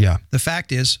evangelical. Yeah. The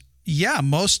fact is,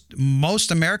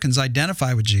 most Americans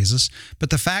identify with Jesus, but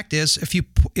the fact is, if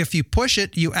you push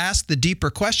it, you ask the deeper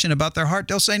question about their heart,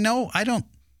 they'll say, no, I don't.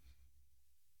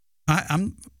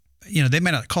 I'm. They may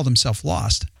not call themselves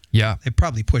lost. Yeah. They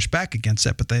probably push back against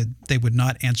that, but they would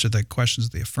not answer the questions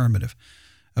of the affirmative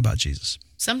about Jesus.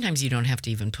 Sometimes you don't have to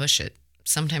even push it.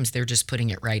 Sometimes they're just putting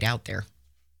it right out there.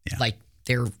 Yeah. Like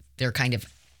they're kind of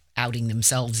outing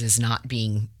themselves as not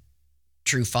being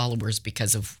true followers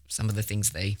because of some of the things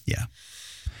they... Yeah.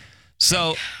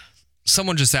 So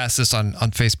someone just asked this on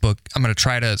Facebook. I'm going to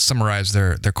try to summarize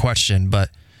their question,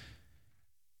 but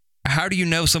how do you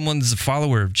know someone's a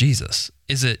follower of Jesus?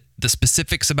 Is it the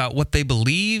specifics about what they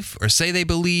believe or say they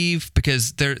believe?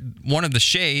 Because one of the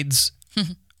shades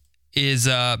is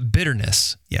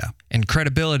bitterness, and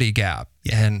credibility gap,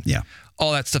 and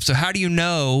all that stuff. So how do you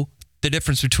know the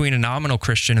difference between a nominal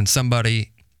Christian and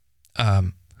somebody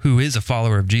who is a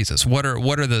follower of Jesus? What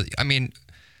are the? I mean,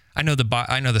 I know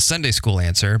the Sunday school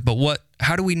answer, but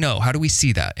how do we know? How do we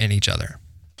see that in each other?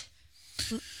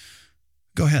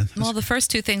 Go ahead. Well, the first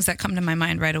 2 things that come to my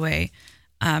mind right away,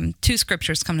 2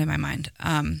 scriptures come to my mind.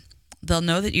 They'll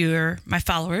know that you're my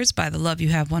followers by the love you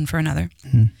have one for another,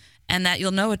 and that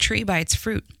you'll know a tree by its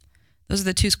fruit. Those are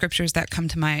the 2 scriptures that come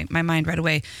to my mind right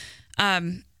away.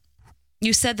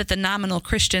 You said that the nominal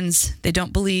Christians, they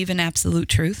don't believe in absolute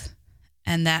truth,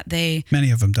 and that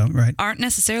many of them don't, right? Aren't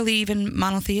necessarily even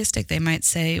monotheistic. They might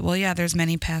say, well, yeah, there's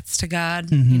many paths to God.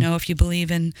 Mm-hmm. If you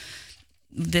believe in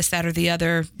this, that, or the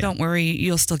other, don't worry,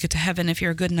 you'll still get to heaven if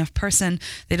you're a good enough person.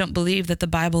 They don't believe that the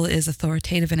Bible is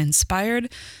authoritative and inspired.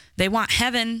 They want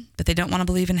heaven, but they don't want to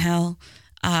believe in hell.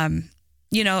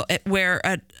 Where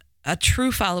a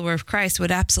true follower of Christ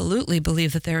would absolutely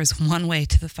believe that there is one way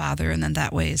to the Father, and then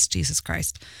that way is Jesus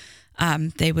Christ.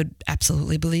 They would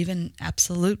absolutely believe in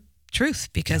absolute truth,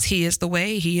 because he is the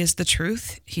way, he is the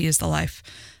truth, he is the life.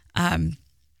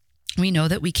 We know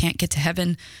that we can't get to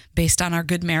heaven based on our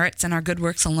good merits and our good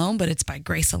works alone, but it's by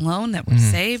grace alone that we're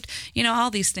saved.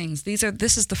 All these things.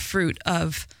 This is the fruit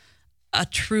of a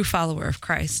true follower of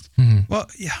Christ. Mm-hmm. Well,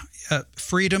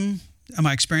 freedom. Am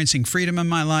I experiencing freedom in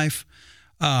my life?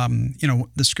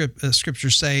 The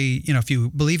scriptures say, if you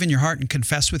believe in your heart and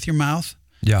confess with your mouth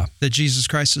that Jesus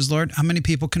Christ is Lord. How many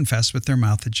people confess with their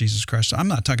mouth that Jesus Christ? I'm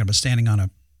not talking about standing on a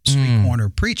street corner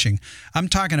preaching. I'm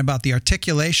talking about the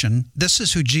articulation. This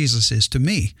is who Jesus is to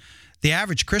me. The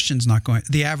average Christian's not going.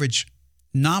 The average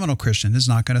nominal Christian is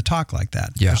not going to talk like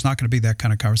that. Yeah. There's not going to be that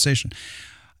kind of conversation.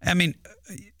 I mean,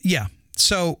 yeah.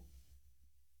 So,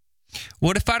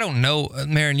 what if I don't know,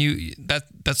 Maron?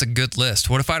 That's a good list.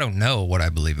 What if I don't know what I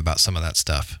believe about some of that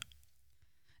stuff?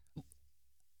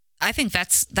 I think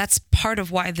that's part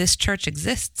of why this church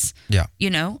exists. Yeah.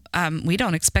 You know, we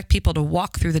don't expect people to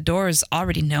walk through the doors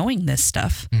already knowing this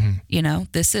stuff. Mm-hmm. You know,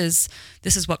 this is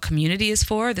what community is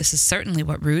for. This is certainly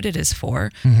what Rooted is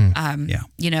for. Mm-hmm.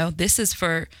 You know, this is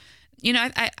for, you know,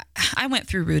 I went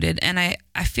through Rooted, and I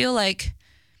feel like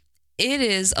it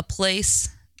is a place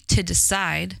to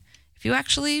decide if you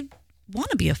actually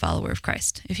want to be a follower of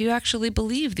Christ, if you actually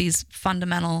believe these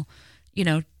fundamental, you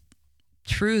know,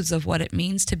 truths of what it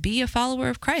means to be a follower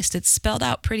of Christ. It's spelled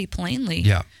out pretty plainly.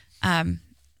 Yeah.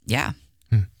 Yeah.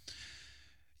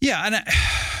 Yeah, and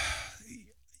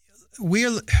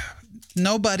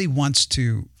nobody wants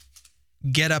to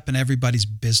get up in everybody's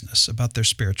business about their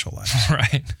spiritual life.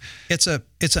 Right. It's an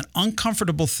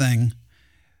uncomfortable thing,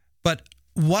 but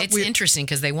it's interesting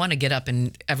because they want to get up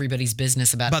in everybody's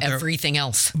business about everything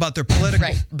else. About their political,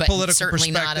 right, but political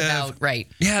certainly perspective. not about, right.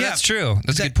 Yeah, that's true.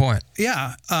 That's a good point.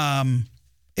 Yeah.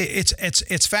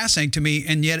 It's fascinating to me,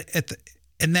 and yet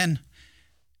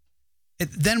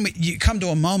you come to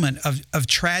a moment of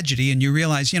tragedy, and you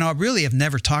realize, you know, I really have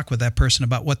never talked with that person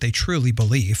about what they truly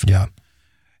believe. Yeah.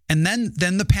 And then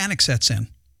the panic sets in,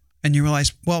 and you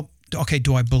realize, well, okay,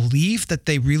 do I believe that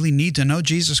they really need to know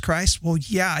Jesus Christ? Well,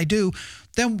 yeah, I do.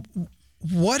 Then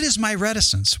what is my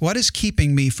reticence? What is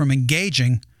keeping me from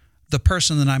engaging the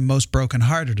person that I'm most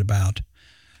brokenhearted about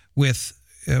with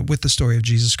the story of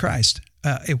Jesus Christ?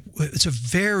 It's a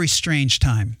very strange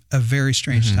time,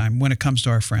 time when it comes to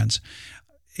our friends.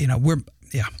 You know,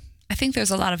 I think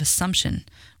there's a lot of assumption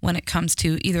when it comes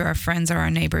to either our friends or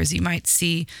our neighbors. You might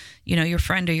see, you know, your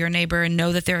friend or your neighbor and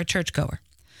know that they're a churchgoer.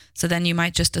 So then you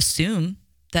might just assume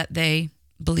that they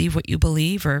believe what you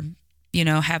believe, or, you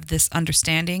know, have this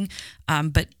understanding.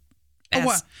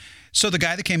 So the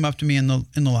guy that came up to me in the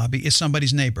lobby is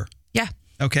somebody's neighbor. Yeah.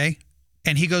 Okay.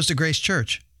 And he goes to Grace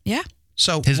Church. Yeah.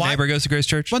 So his neighbor goes to Grace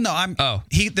Church? Well, no,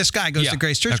 this guy goes to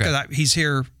Grace Church because he's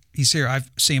here. I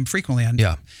see him frequently.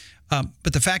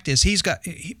 But the fact is, he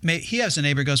has a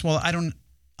neighbor who goes, well, I'm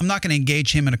not going to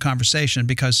engage him in a conversation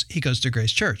because he goes to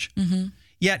Grace Church. Mm-hmm.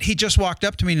 Yet he just walked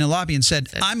up to me in the lobby and said,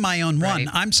 I'm my own one.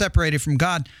 I'm separated from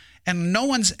God. And no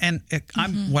one's,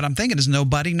 what I'm thinking is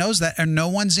nobody knows that, and no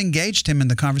one's engaged him in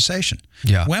the conversation.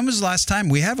 Yeah. When was the last time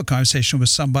we have a conversation with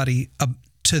somebody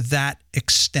to that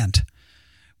extent,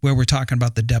 where we're talking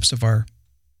about the depths of our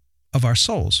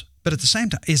souls? But at the same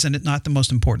time, isn't it not the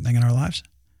most important thing in our lives?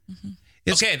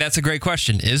 Mm-hmm. Okay, that's a great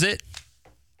question. Is it?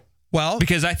 Well,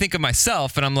 because I think of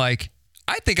myself, and I'm like,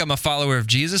 I think I'm a follower of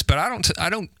Jesus, but I'm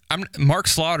Mark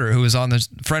Slaughter, who was on the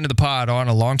friend of the pod on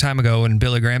a long time ago when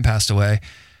Billy Graham passed away.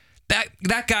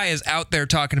 That guy is out there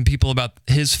talking to people about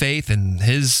his faith and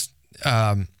his,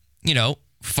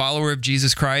 follower of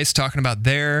Jesus Christ, talking about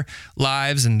their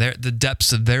lives and the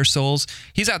depths of their souls.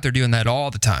 He's out there doing that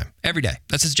all the time, every day.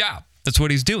 That's his job. That's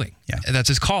what he's doing. Yeah. And that's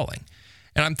his calling.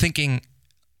 And I'm thinking,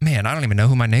 man, I don't even know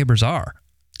who my neighbors are.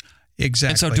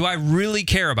 Exactly. And so do I really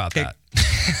care about that?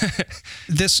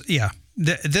 This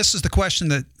is the question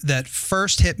that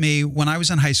first hit me when I was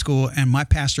in high school, and my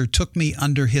pastor took me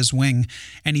under his wing,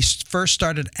 and he first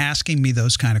started asking me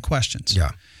those kind of questions.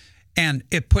 Yeah. And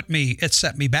it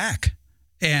set me back.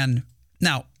 And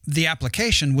now the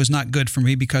application was not good for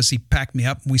me because he packed me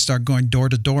up and we started going door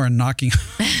to door and knocking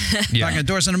on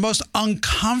doors in the most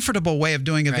uncomfortable way of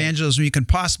doing evangelism you can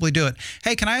possibly do it.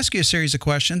 Hey, can I ask you a series of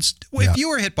questions? If you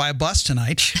were hit by a bus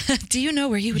tonight, do you know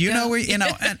where you would go? You know where,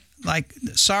 and like,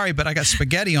 sorry, but I got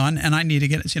spaghetti on and I need to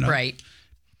get it, Right.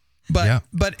 But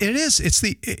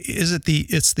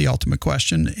it's the ultimate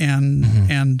question,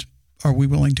 and are we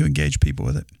willing to engage people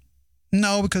with it?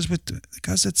 No, because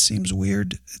it seems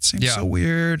weird. It seems so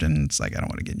weird, and it's like, I don't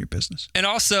want to get in your business. And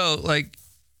also, like,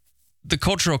 the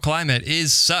cultural climate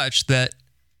is such that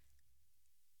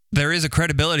there is a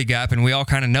credibility gap, and we all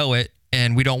kind of know it,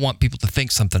 and we don't want people to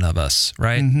think something of us,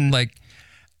 right? Mm-hmm. Like,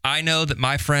 I know that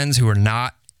my friends who are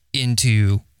not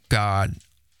into God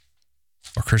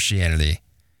or Christianity,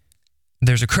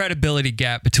 there's a credibility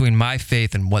gap between my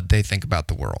faith and what they think about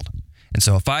the world. And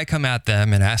so if I come at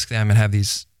them and ask them and have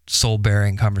these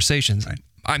soul-bearing conversations,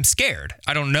 I'm scared.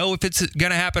 I don't know if it's going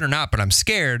to happen or not, but I'm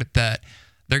scared that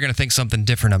they're going to think something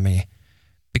different of me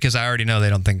because I already know they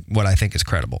don't think what I think is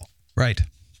credible. Right.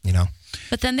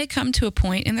 But then they come to a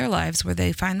point in their lives where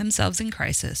they find themselves in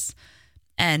crisis,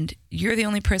 and you're the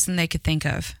only person they could think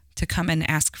of to come and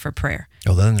ask for prayer.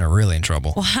 Oh, then they're really in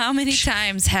trouble. Well, how many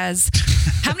times has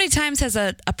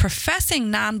a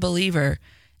professing non-believer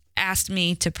asked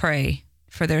me to pray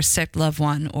for their sick loved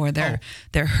one or their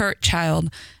hurt child?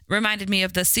 Reminded me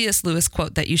of the C.S. Lewis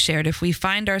quote that you shared. If we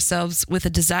find ourselves with a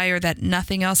desire that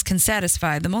nothing else can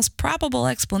satisfy, the most probable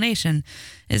explanation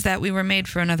is that we were made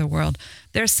for another world.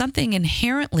 There's something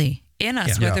inherently in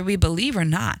us, whether we believe or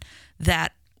not,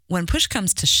 that when push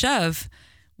comes to shove,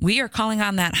 we are calling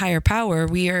on that higher power.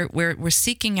 We're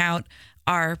seeking out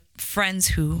our friends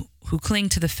who cling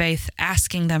to the faith,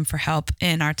 asking them for help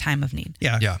in our time of need.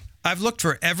 Yeah. I've looked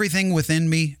for everything within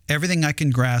me, everything I can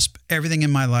grasp, everything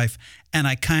in my life, and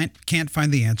I can't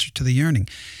find the answer to the yearning.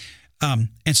 And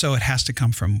so it has to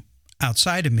come from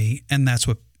outside of me, and that's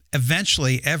what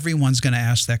eventually everyone's going to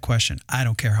ask that question. I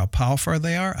don't care how powerful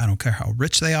they are. I don't care how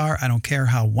rich they are. I don't care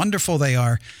how wonderful they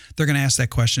are. They're going to ask that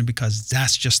question because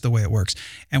that's just the way it works.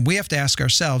 And we have to ask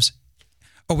ourselves,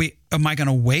 am I going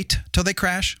to wait till they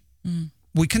crash?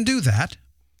 We can do that.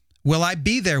 Will I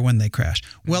be there when they crash?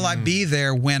 Will I be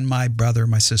there when my brother,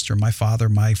 my sister, my father,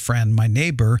 my friend, my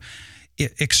neighbor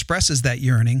expresses that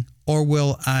yearning? Or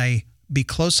will I be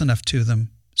close enough to them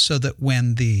so that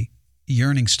when the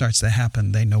yearning starts to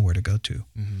happen, they know where to go to?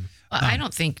 Well, I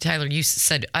don't think, Tyler, you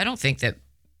said, I don't think that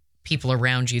people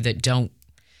around you that don't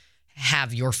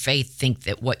have your faith think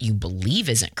that what you believe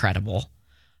isn't credible.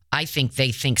 I think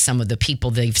they think some of the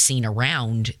people they've seen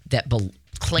around that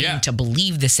claim to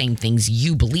believe the same things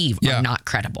you believe are not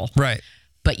credible. Right.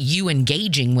 But you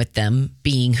engaging with them,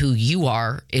 being who you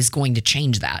are, is going to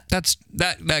change that.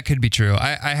 That could be true.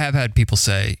 I have had people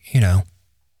say,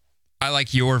 I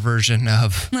like your version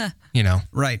of,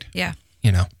 Right. Yeah.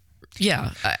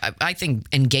 Yeah. I think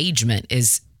engagement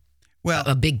is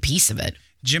a big piece of it.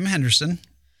 Jim Henderson,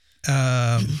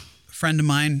 a friend of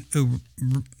mine who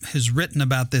has written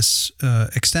about this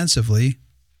extensively,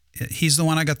 he's the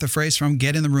one I got the phrase from: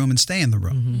 get in the room and stay in the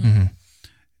room.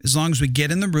 As long as we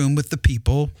get in the room with the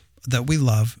people that we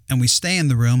love and we stay in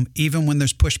the room, even when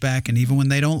there's pushback and even when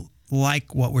they don't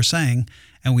like what we're saying,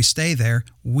 and we stay there,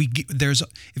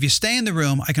 if you stay in the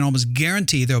room, I can almost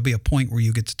guarantee there'll be a point where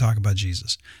you get to talk about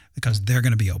Jesus because they're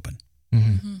going to be open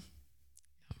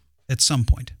at some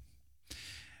point.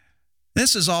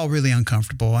 This is all really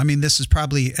uncomfortable. I mean, this is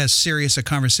probably as serious a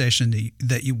conversation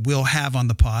that you will have on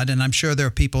the pod, and I'm sure there are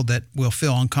people that will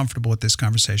feel uncomfortable with this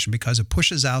conversation because it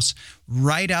pushes us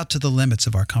right out to the limits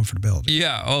of our comfortability.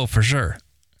 Yeah, oh, for sure.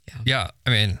 Yeah,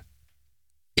 I mean,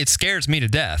 it scares me to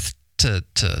death to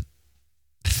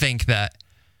think that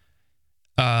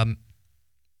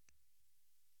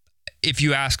if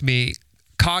you ask me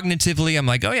cognitively, I'm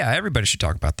like, oh yeah, everybody should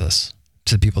talk about this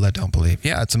to people that don't believe.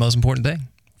 Yeah, it's the most important thing.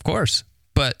 Of course.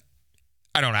 But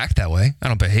I don't act that way. I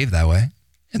don't behave that way.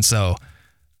 And so,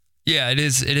 yeah, it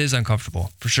is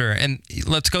uncomfortable for sure. And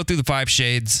let's go through the 5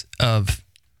 shades of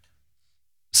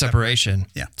separation.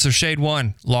 Yeah. So shade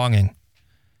 1, longing.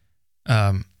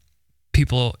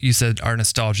 People, you said, are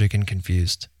nostalgic and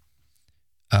confused.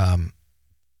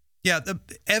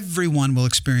 Everyone will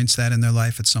experience that in their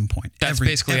life at some point. That's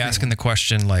basically asking the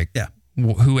question, like,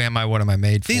 who am I? What am I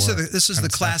made for? This is the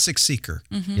classic seeker.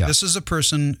 Yeah. This is a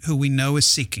person who we know is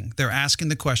seeking. They're asking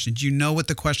the question. Do you know what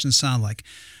the questions sound like?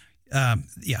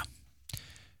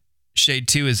 Shade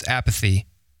 2 is apathy.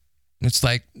 It's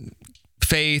like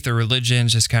faith or religion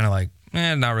is just kind of like,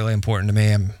 not really important to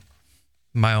me. I'm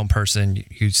my own person.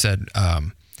 You said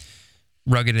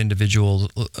rugged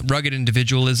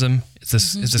individualism. Is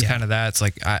this kind of that? It's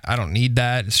like, I don't need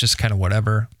that. It's just kind of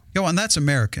whatever. And that's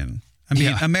American. I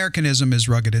mean, Americanism is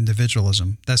rugged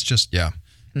individualism. That's just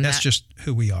just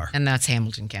who we are. And that's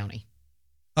Hamilton County.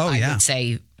 I would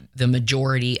say the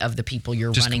majority of the people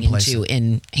you're just running complacent. into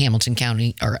in Hamilton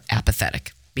County are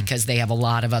apathetic because they have a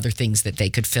lot of other things that they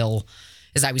could fill.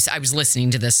 As I was listening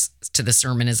to the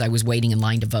sermon as I was waiting in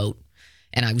line to vote,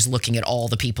 and I was looking at all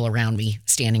the people around me,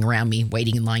 standing around me,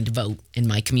 waiting in line to vote in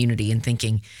my community, and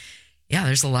thinking,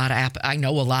 there's a lot of I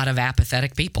know a lot of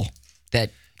apathetic people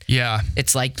that. Yeah.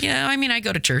 It's like, I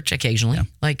go to church occasionally. Yeah.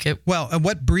 Like, and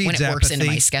what breeds when it apathy, works into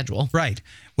my schedule. Right.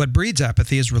 What breeds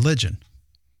apathy is religion.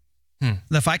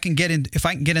 If I can get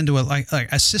into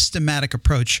a systematic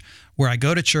approach where I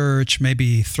go to church,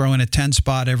 maybe throw in a 10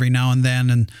 spot every now and then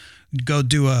and go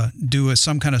do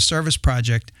some kind of service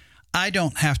project, I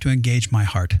don't have to engage my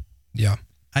heart. Yeah.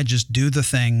 I just do the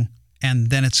thing, and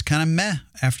then it's kind of meh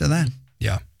after that.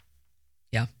 Yeah.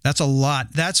 Yeah. That's a lot.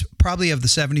 That's probably of the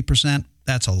 70%.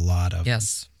 That's a lot of.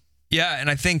 Yes. Yeah, and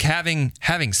I think having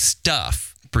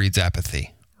stuff breeds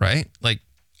apathy, right? Like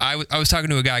I was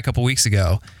talking to a guy a couple weeks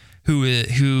ago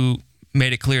who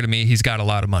made it clear to me he's got a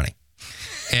lot of money.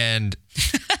 And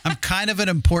I'm kind of an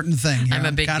important thing. I'm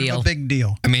a big kind deal. Of a big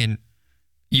deal. I mean,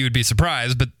 you would be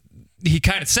surprised, but he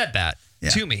kind of said that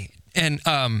to me. And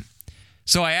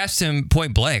so I asked him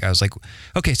point blank. I was like,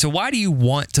 okay, so why do you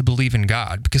want to believe in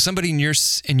God? Because somebody in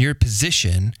your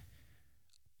position,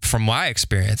 from my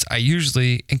experience, I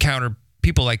usually encounter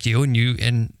people like you,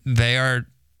 and they are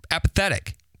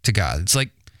apathetic to God. It's like,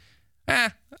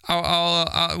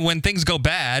 I'll when things go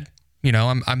bad,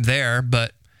 I'm there,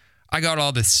 but I got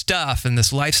all this stuff and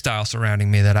this lifestyle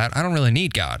surrounding me that I don't really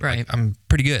need God. Right. Like, I'm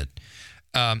pretty good.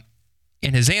 And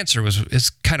his answer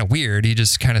is kind of weird. He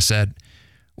just kind of said,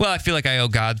 well, I feel like I owe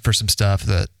God for some stuff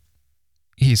that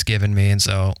he's given me, and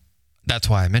so that's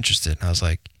why I'm interested. And I was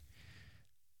like,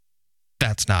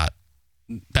 that's not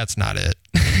it. that's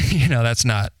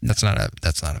not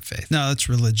a faith. No, that's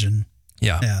religion.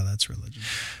 Yeah. Yeah, that's religion.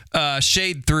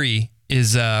 Shade 3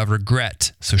 is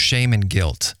regret. So shame and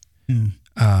guilt.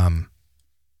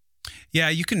 Yeah,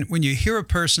 you can, when you hear a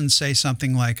person say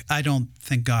something like, I don't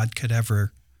think God could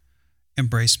ever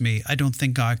embrace me. I don't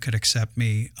think God could accept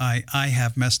me. I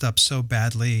have messed up so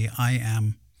badly. I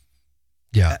am.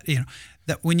 Yeah.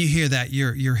 That when you hear that,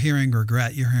 you're hearing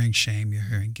regret, you're hearing shame, you're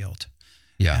hearing guilt.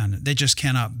 Yeah. And they just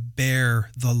cannot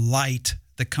bear the light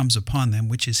that comes upon them,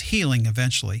 which is healing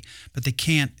eventually, but they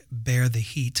can't bear the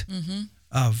heat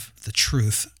of the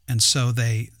truth. And so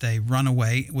they run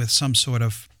away with some sort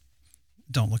of,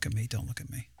 don't look at me, don't look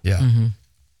at me. Yeah. Mm-hmm.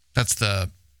 That's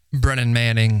the Brennan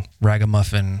Manning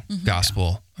ragamuffin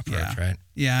gospel approach, right?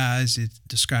 Yeah, as he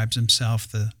describes himself,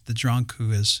 the drunk who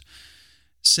is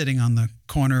sitting on the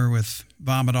corner with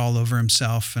vomit all over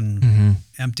himself and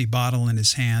empty bottle in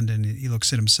his hand, and he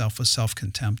looks at himself with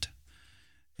self-contempt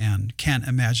and can't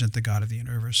imagine that the God of the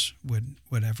universe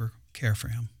would ever care for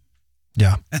him.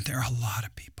 Yeah. And there are a lot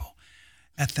of people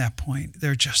at that point.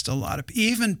 There are just a lot of,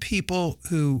 even people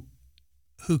who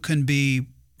can be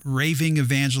raving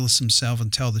evangelists themselves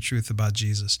and tell the truth about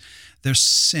Jesus. Their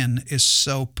sin is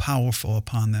so powerful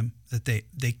upon them that they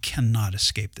cannot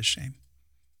escape the shame.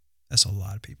 That's a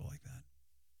lot of people like that.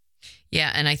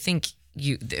 Yeah, and I think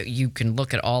you can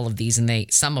look at all of these,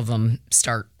 and some of them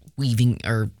start weaving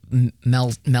or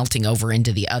melting over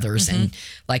into the others. And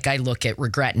like I look at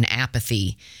regret and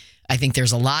apathy, I think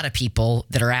there's a lot of people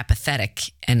that are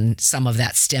apathetic, and some of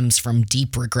that stems from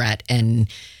deep regret, and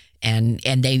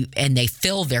they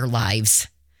fill their lives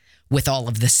with all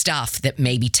of the stuff that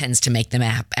maybe tends to make them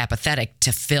apathetic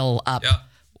to fill up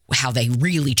how they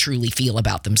really truly feel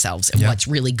about themselves and what's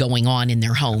really going on in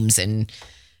their homes. And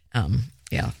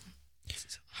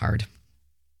it's hard.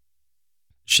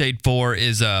 Shade 4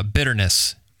 is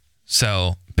bitterness.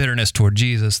 So bitterness toward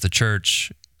Jesus, the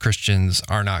church, Christians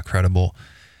are not credible.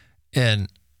 And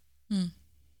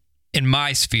in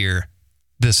my sphere,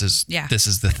 this is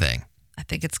the thing. I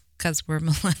think it's because we're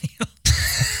millennial.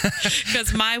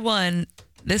 Because my one,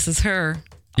 this is her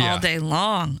all day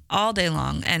long.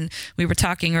 And we were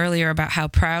talking earlier about how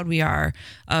proud we are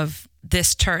of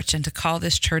this church and to call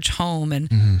this church home.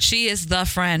 And she is the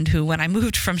friend who, when I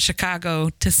moved from Chicago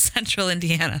to central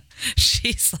Indiana,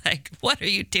 she's like, what are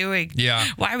you doing? Yeah.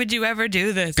 Why would you ever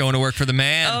do this? Going to work for the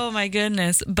man. Oh my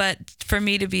goodness. But for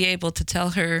me to be able to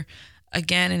tell her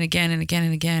again and again and again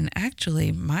and again,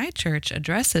 actually, my church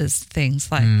addresses things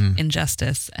like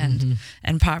injustice and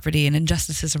poverty and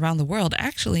injustices around the world.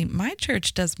 Actually, my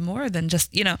church does more than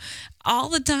just, all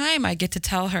the time I get to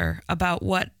tell her about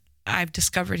what I've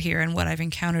discovered here and what I've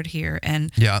encountered here. And,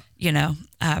 she's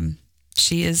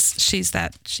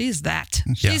that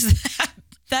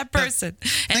person.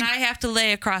 And I have to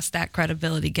lay across that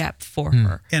credibility gap for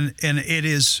her. And it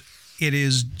is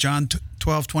John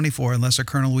 12:24, unless a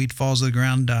kernel of wheat falls to the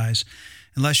ground and dies,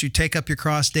 unless you take up your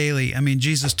cross daily. I mean,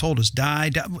 Jesus told us, die.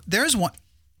 There's one.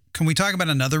 Can we talk about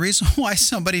another reason why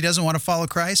somebody doesn't want to follow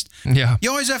Christ? Yeah.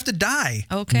 You always have to die.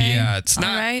 Okay. Yeah, it's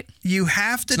not. All right. You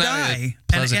have to die.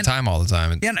 Not a pleasant time all the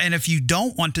time. Yeah, and if you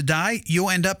don't want to die, you'll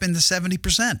end up in the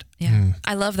 70%. Yeah.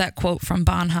 I love that quote from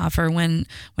Bonhoeffer. When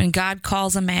God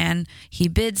calls a man, he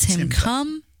bids him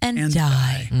come and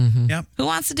die. Yep. Who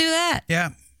wants to do that?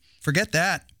 Yeah. Forget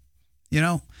that.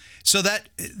 So that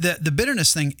the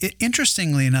bitterness thing,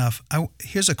 interestingly enough,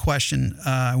 here's a question.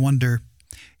 I wonder,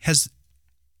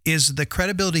 is the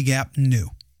credibility gap new?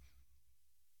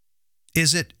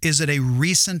 Is it a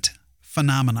recent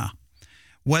phenomena?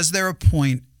 Was there a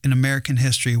point in American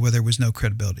history where there was no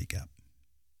credibility gap?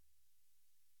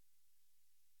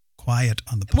 Quiet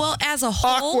on the pod. Well, as a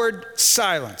whole, awkward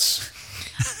silence.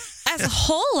 As a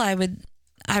whole, I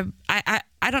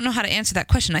don't know how to answer that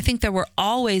question. I think there were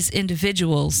always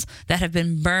individuals that have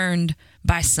been burned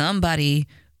by somebody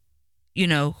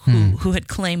who had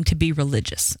claimed to be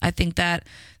religious. I think that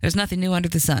there's nothing new under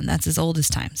the sun. That's as old as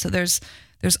time. So there's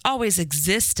always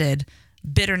existed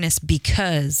bitterness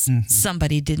because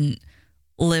somebody didn't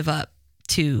live up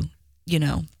to,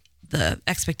 the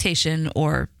expectation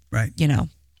or,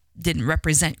 didn't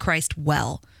represent Christ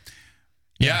well.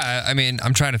 Yeah. I mean,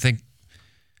 I'm trying to think.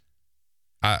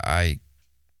 I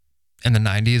in the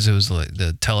 90s, it was like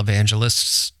the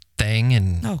televangelists thing.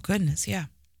 And oh, goodness. Yeah.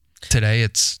 Today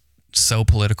it's so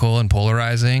political and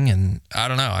polarizing. And I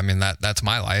don't know. I mean, that's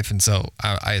my life. And so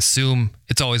I assume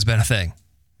it's always been a thing.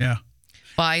 Yeah.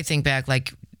 Well, I think back,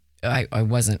 like, I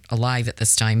wasn't alive at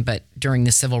this time, but during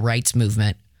the civil rights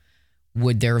movement,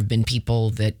 would there have been people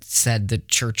that said the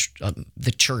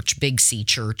church, Big C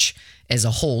church as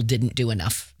a whole didn't do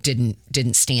enough, didn't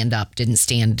stand up, didn't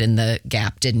stand in the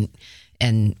gap,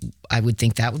 and I would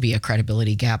think that would be a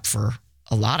credibility gap for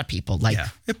a lot of people. Like, yeah,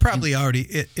 it probably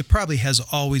has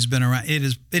always been around.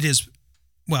 It is.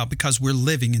 Well, because we're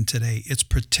living in today, it's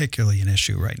particularly an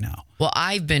issue right now. Well,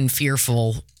 I've been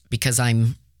fearful because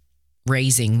I'm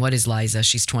raising, what is Liza?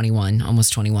 She's 21,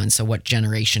 almost 21. So what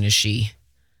generation is she?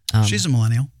 She's a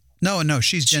millennial. No,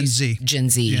 she's Gen Z. Gen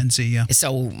Z. Gen Z, yeah.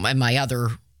 So my other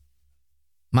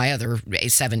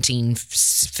 17,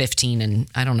 15, and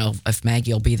I don't know if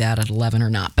Maggie will be that at 11 or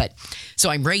not. But so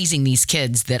I'm raising these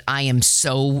kids that I am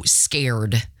so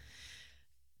scared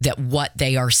that what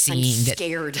they are seeing, that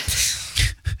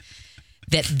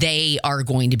they are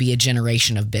going to be a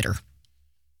generation of bitter.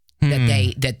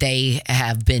 That they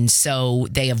have been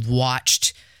they have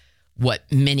watched what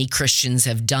many Christians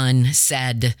have done,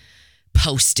 said,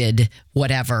 posted,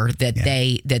 whatever, that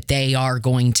they are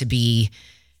going to be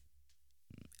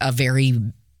a very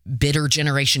bitter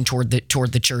generation toward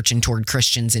the church and toward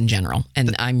Christians in general.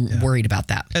 And I'm worried about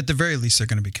that. At the very least, they're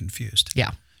going to be confused.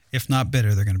 Yeah. If not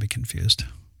bitter, they're going to be confused.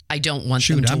 I don't want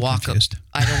them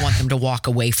to walk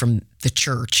away from the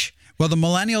church. Well, the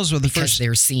millennials are the first. Because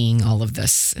they're seeing all of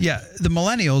this. Yeah, the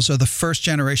millennials are the first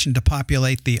generation to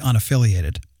populate the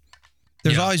unaffiliated.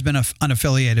 There's always been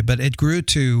unaffiliated, but it grew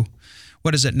to,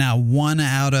 what is it now? 1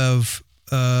 out of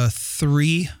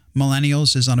 3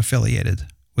 millennials is unaffiliated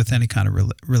with any kind of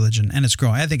religion, and it's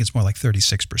growing. I think it's more like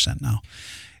 36% now.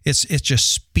 It's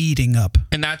just speeding up.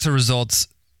 And that's a result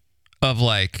of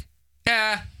like,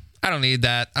 I don't need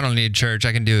that. I don't need church.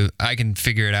 I can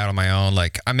figure it out on my own.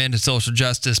 Like, I'm into social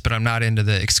justice, but I'm not into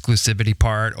the exclusivity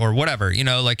part or whatever,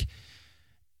 like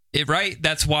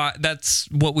that's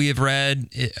what we have read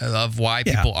of why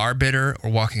people are bitter or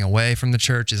walking away from the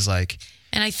church is like,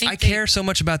 and I think I care so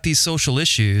much about these social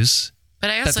issues but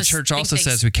I also that the church also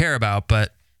says we care about,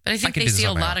 but I think they see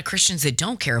a lot of Christians that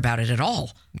don't care about it at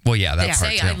all. Well, yeah, that they part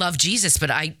say, too. I love Jesus,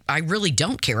 but I really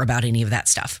don't care about any of that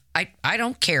stuff. I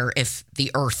don't care if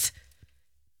the earth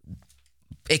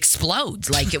explodes.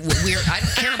 Like, I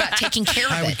don't care about taking care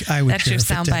of it. That's your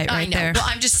soundbite right there. Well,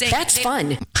 I'm just saying. That's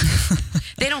fun.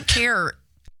 They don't care.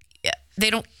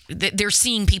 They're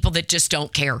seeing people that just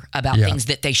don't care about things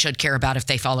that they should care about if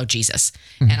they follow Jesus.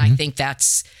 Mm-hmm. And I think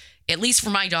that's, at least for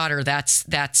my daughter,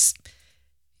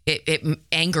 it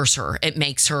angers her. It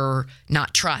makes her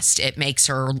not trust. It makes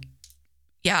her,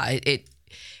 the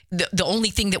only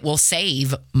thing that will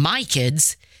save my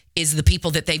kids is the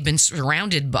people that they've been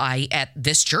surrounded by at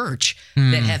this church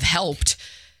that have helped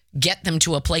get them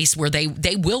to a place where they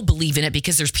will believe in it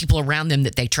because there's people around them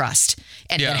that they trust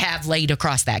and that have laid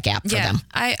across that gap for them.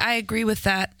 I agree with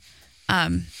that.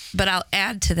 But I'll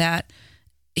add to that.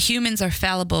 Humans are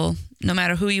fallible no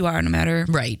matter who you are, no matter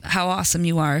how awesome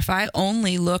you are. If I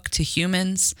only look to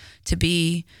humans to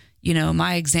be,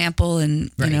 my example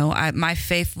and, my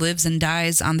faith lives and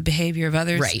dies on the behavior of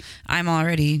others, I'm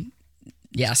already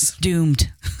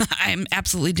doomed. I'm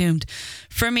absolutely doomed.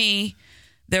 For me,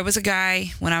 there was a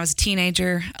guy when I was a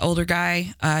teenager, older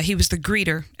guy. He was the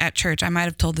greeter at church. I might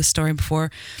have told this story before,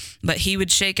 but he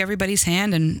would shake everybody's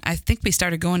hand. And I think we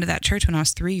started going to that church when I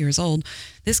was 3 years old.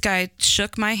 This guy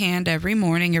shook my hand every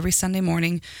morning, every Sunday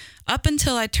morning, up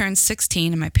until I turned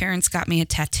 16. And my parents got me a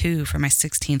tattoo for my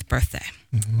 16th birthday.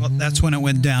 Well, that's when it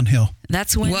went downhill.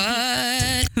 That's when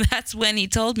that's when he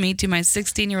told me to my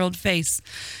 16-year-old face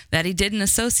that he didn't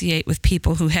associate with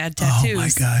people who had tattoos. Oh my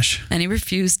gosh. And he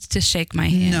refused to shake my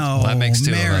hand. No, well, that makes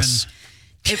two Maron. of us.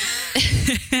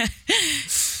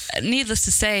 Needless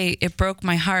to say, it broke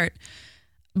my heart,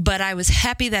 but I was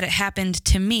happy that it happened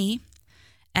to me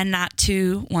and not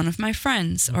to one of my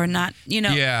friends or not,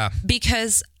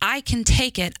 because I can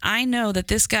take it. I know that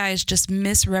this guy is just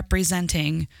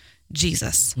misrepresenting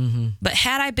Jesus. Mm-hmm. But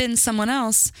had I been someone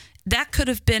else, that could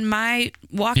have been my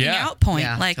walking out point.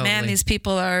 Man, these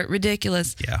people are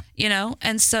ridiculous. Yeah.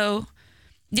 And so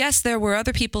yes, there were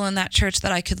other people in that church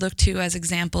that I could look to as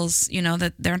examples,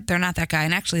 that they're not that guy.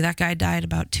 And actually that guy died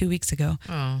about 2 weeks ago.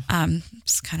 Oh.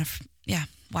 It's kind of,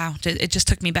 wow. It just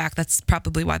took me back. That's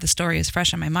probably why the story is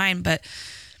fresh on my mind. But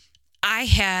I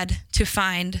had to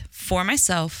find for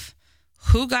myself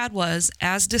who God was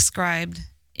as described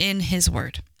in his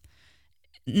word.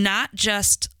 Not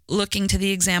just looking to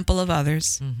the example of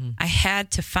others. Mm-hmm. I had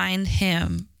to find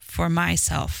him for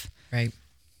myself. Right.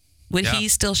 Would he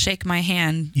still shake my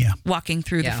hand walking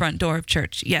through the front door of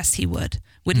church? Yes, he would.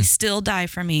 Would he still die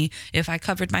for me if I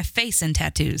covered my face in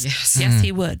tattoos? Yes,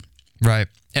 he would. Right.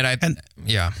 And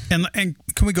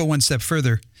can we go one step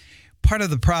further? Part of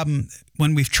the problem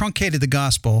when we've truncated the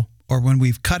gospel, or when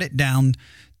we've cut it down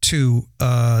to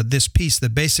this piece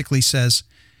that basically says,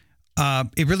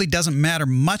 it really doesn't matter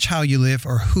much how you live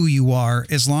or who you are,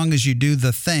 as long as you do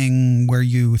the thing where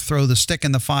you throw the stick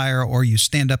in the fire or you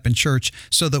stand up in church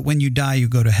so that when you die, you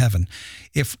go to heaven.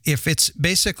 If it's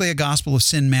basically a gospel of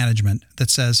sin management that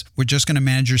says we're just going to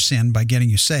manage your sin by getting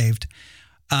you saved,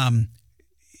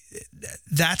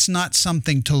 that's not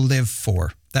something to live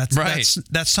for.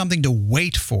 That's something to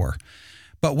wait for.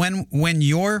 But when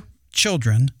your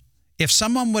children, if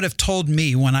someone would have told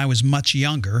me when I was much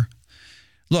younger,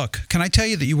 look, can I tell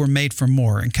you that you were made for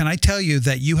more? And can I tell you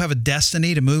that you have a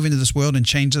destiny to move into this world and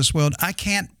change this world? I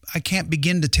can't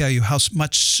begin to tell you how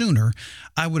much sooner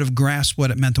I would have grasped what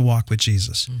it meant to walk with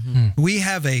Jesus. Mm-hmm. We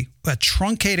have a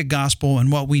truncated gospel, and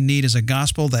what we need is a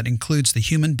gospel that includes the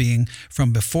human being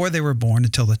from before they were born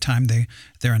until the time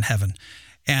they're in heaven.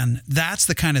 And that's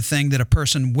the kind of thing that a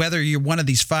person, whether you're one of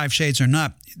these 5 shades or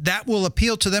not, that will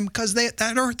appeal to them because they're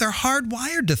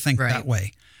hardwired to think that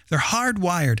way. They're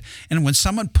hardwired. And when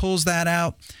someone pulls that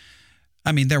out,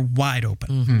 I mean, they're wide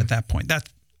open at that point.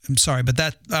 I'm sorry,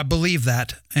 but I believe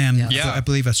that. And I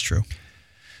believe that's true.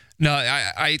 No,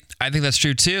 I think that's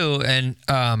true too. And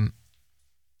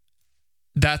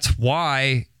that's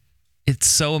why it's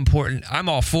so important. I'm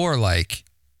all for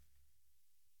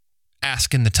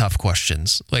asking the tough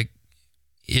questions. Like,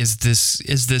 is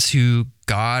this who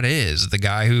God is? The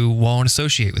guy who won't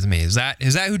associate with me? Is that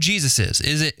who Jesus is?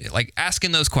 Is it like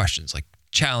asking those questions, like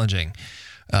challenging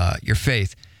your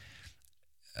faith?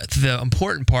 The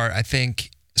important part, I think,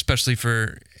 especially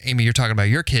for Amy, you're talking about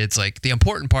your kids, like the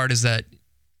important part is that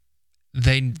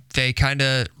they kind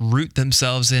of root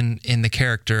themselves in the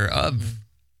character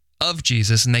of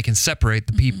Jesus, and they can separate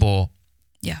the people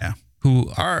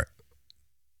who are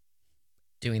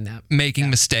doing that, making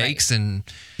mistakes and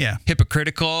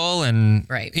hypocritical, and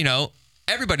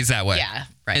everybody's that way. Yeah,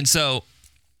 right. And so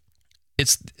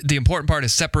it's the important part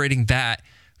is separating that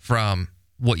from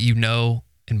what you know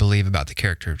and believe about the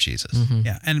character of Jesus. Mm-hmm.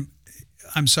 Yeah, and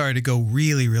I'm sorry to go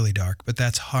really, really dark, but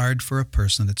that's hard for a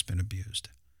person that's been abused.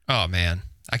 Oh man,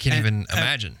 I can't even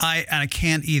imagine. I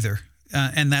can't either,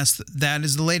 and that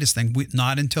is the latest thing.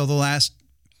 Not until the last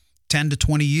 10 to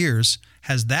 20 years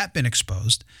has that been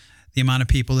exposed. The amount of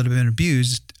people that have been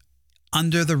abused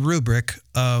under the rubric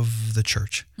of the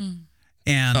church.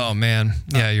 And oh man,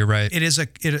 yeah, you're right. It is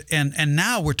and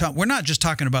now we're not just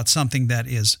talking about something that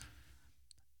is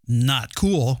not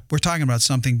cool. We're talking about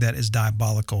something that is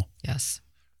diabolical. Yes.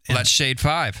 Well, that's shade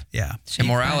 5. Yeah. Shade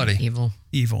immorality. 5,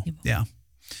 evil. Yeah.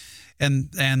 And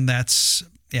that's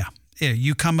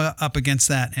you come up against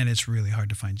that, and it's really hard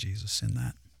to find Jesus in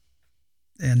that.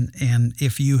 And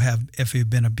if you've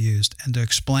been abused, and to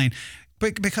explain,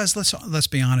 because let's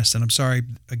be honest, and I'm sorry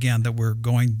again that we're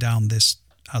going down this,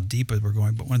 how deep we're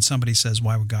going, but when somebody says,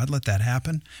 why would God let that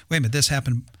happen? Wait a minute, this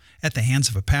happened at the hands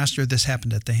of a pastor, this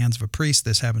happened at the hands of a priest,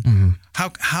 this happened,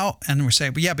 how, and we're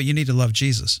saying, but you need to love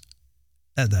Jesus.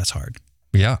 That's hard.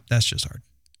 Yeah. That's just hard.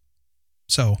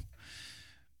 So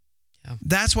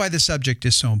that's why this subject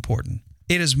is so important.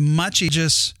 It is much easier,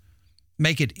 just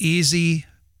make it easy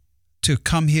to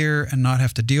come here and not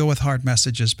have to deal with hard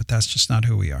messages, but that's just not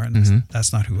who we are, and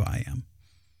that's not who I am.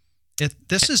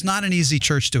 This is not an easy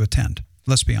church to attend.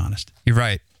 Let's be honest. You're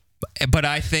right. But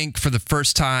I think for the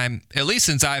first time, at least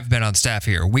since I've been on staff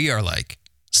here, we are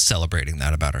celebrating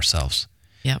that about ourselves.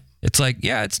 Yep. It's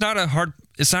it's not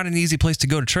an easy place to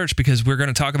go to church, because we're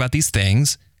going to talk about these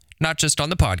things, not just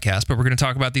on the podcast, but we're going to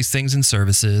talk about these things in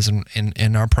services and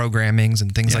in our programmings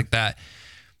and things like that.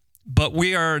 But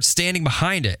we are standing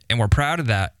behind it, and we're proud of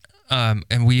that.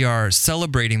 And we are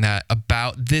celebrating that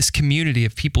about this community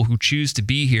of people who choose to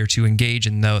be here to engage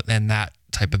in that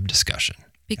type of discussion.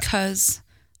 Because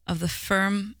of the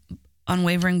firm,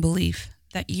 unwavering belief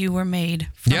that you were made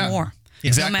for more.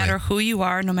 Exactly. No matter who you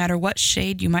are, no matter what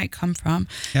shade you might come from,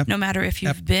 no matter if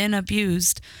you've been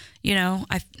abused,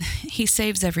 He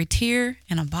saves every tear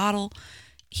in a bottle.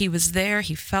 He was there.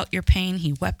 He felt your pain.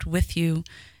 He wept with you.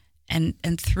 And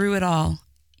through it all,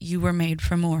 you were made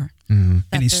for more. Mm-hmm.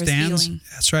 And he stands. Healing.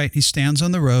 That's right. He stands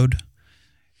on the road,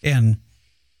 and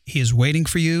he is waiting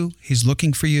for you. He's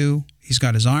looking for you. He's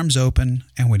got his arms open,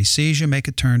 and when he sees you make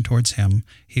a turn towards him,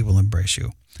 he will embrace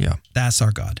you. Yeah, that's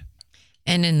our God.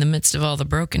 And in the midst of all the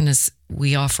brokenness,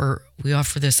 we offer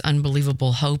this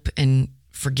unbelievable hope and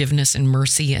forgiveness and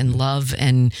mercy and love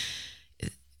and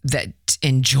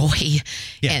joy.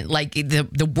 Yeah. And like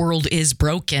the world is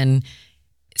broken,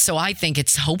 so I think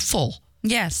it's hopeful.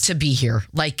 Yes. To be here.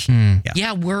 Like,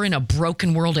 yeah, we're in a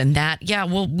broken world, and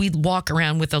we walk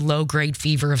around with a low-grade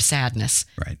fever of sadness.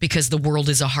 Right. Because the world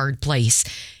is a hard place.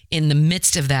 In the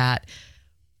midst of that,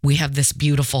 we have this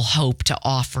beautiful hope to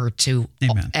offer to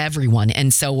everyone.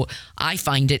 And so I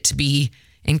find it to be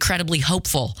incredibly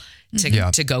hopeful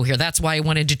to go here. That's why I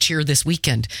wanted to cheer this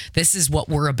weekend. This is what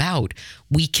we're about.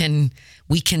 We can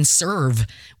serve,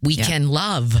 we can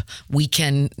love, we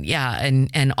can,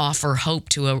 and offer hope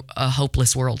to a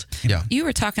hopeless world. Yeah. You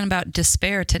were talking about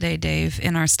despair today, Dave,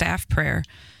 in our staff prayer,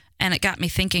 and it got me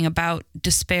thinking about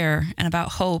despair and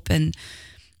about hope. And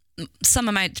some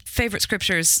of my favorite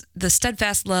scriptures, the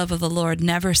steadfast love of the Lord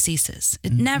never ceases.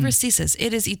 It never ceases.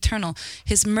 It is eternal.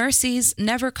 His mercies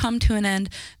never come to an end.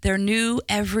 They're new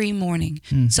every morning.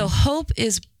 So hope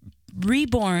is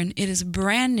reborn. It is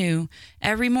brand new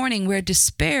every morning, where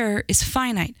despair is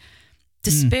finite.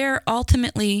 Despair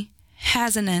ultimately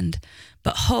has an end,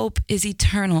 but hope is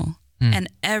eternal. And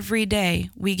every day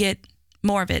we get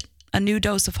more of it, a new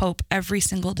dose of hope every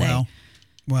single day.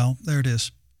 Well, there it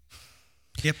is.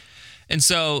 Yep. And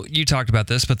so you talked about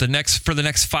this, but for the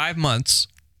next 5 months,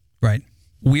 right,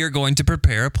 we are going to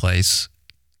prepare a place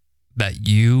that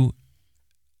you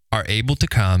are able to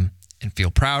come and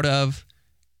feel proud of,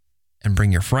 and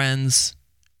bring your friends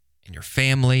and your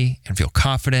family and feel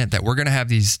confident that we're going to have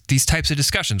these types of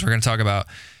discussions. We're going to talk about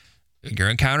your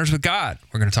encounters with God.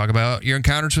 We're going to talk about your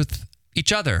encounters with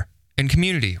each other and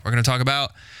community. We're going to talk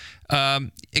about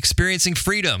experiencing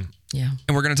freedom. Yeah.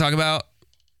 And we're going to talk about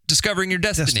discovering your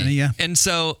destiny. Yeah. And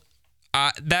so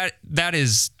that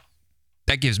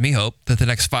gives me hope that the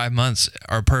next 5 months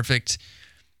are perfect.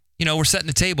 You know, we're setting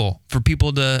the table for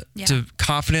people to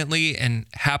confidently and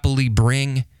happily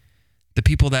bring the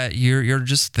people that you're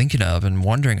just thinking of and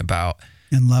wondering about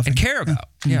and loving and care about.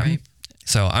 Yeah. Right.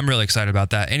 So I'm really excited about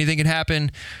that. Anything can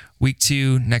happen. Week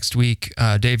 2 next week.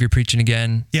 Dave, you're preaching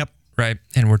again. Yep. Right.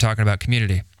 And we're talking about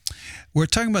community. We're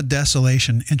talking about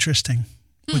desolation. Interesting.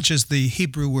 Which is the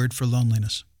Hebrew word for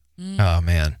loneliness. Oh,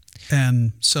 man.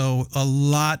 And so a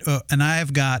lot, and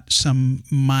I've got some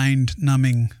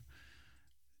mind-numbing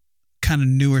kind of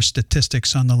newer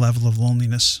statistics on the level of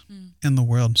loneliness in the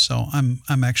world. So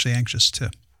I'm actually anxious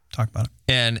to talk about it.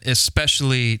 And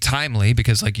especially timely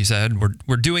because, like you said,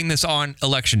 we're doing this on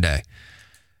Election Day.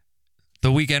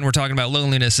 The weekend we're talking about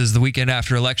loneliness is the weekend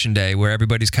after Election Day, where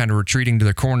everybody's kind of retreating to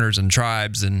their corners and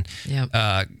tribes, and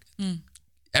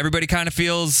everybody kind of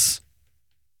feels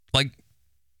like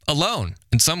alone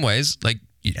in some ways, like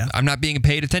I'm not being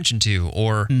paid attention to,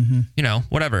 or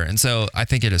whatever. And so I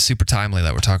think it is super timely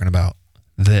that we're talking about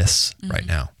this right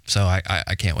now. So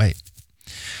I can't wait.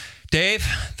 Dave,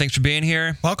 thanks for being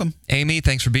here. Welcome. Amy,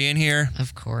 thanks for being here.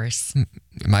 Of course.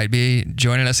 Might be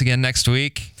joining us again next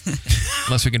week,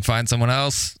 unless we can find someone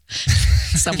else.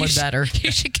 Someone better.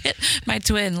 You should get my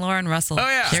twin, Lauren Russell. Oh,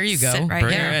 yeah. There you go. Sit right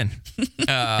Bring here. her in.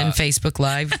 And Facebook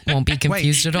Live won't be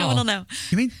confused at all. No.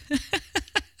 You mean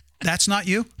that's not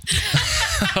you?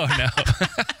 Oh, no.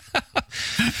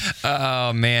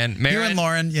 Oh, man. Maron, you and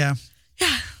Lauren, yeah.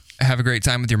 have a great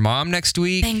time with your mom next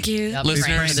week. Thank you. Yep,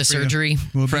 Listeners, for the surgery.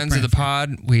 Friends of the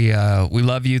pod, we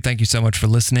love you. Thank you so much for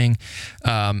listening.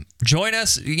 Join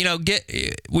us.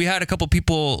 We had a couple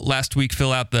people last week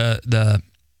fill out the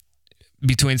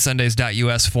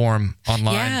betweensundays.us form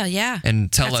online. Yeah.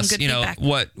 And tell Got us, some good feedback.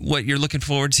 what you're looking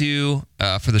forward to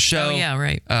for the show. Oh, yeah,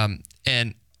 right.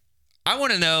 And I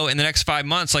want to know in the next 5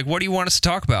 months, like, what do you want us to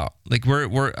talk about? Like,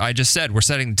 I just said we're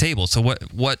setting the table. So what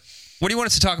do you want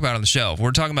us to talk about on the show?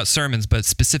 We're talking about sermons, but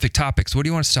specific topics. What do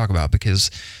you want us to talk about?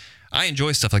 Because I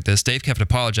enjoy stuff like this. Dave kept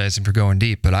apologizing for going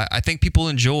deep, but I think people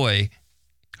enjoy.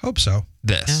 Hope so.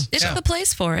 This. It's the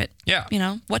place for it.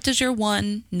 Yeah. What does your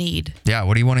one need? Yeah.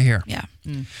 What do you want to hear? Yeah.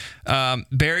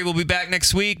 Barry will be back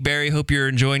next week. Barry, hope you're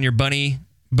enjoying your bunny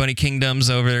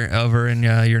kingdoms over in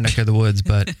your neck of the woods.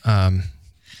 But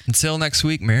until next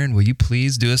week, Maron, will you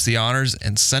please do us the honors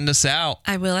and send us out?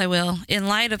 I will. In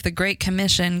light of the Great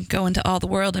Commission, go into all the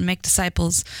world and make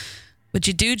disciples. Would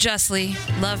you do justly,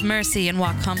 love mercy, and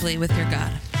walk humbly with your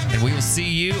God? And we will see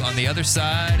you on the other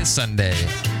side of Sunday.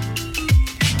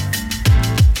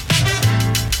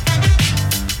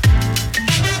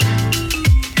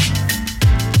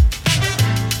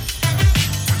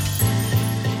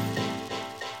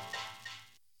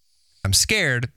 scared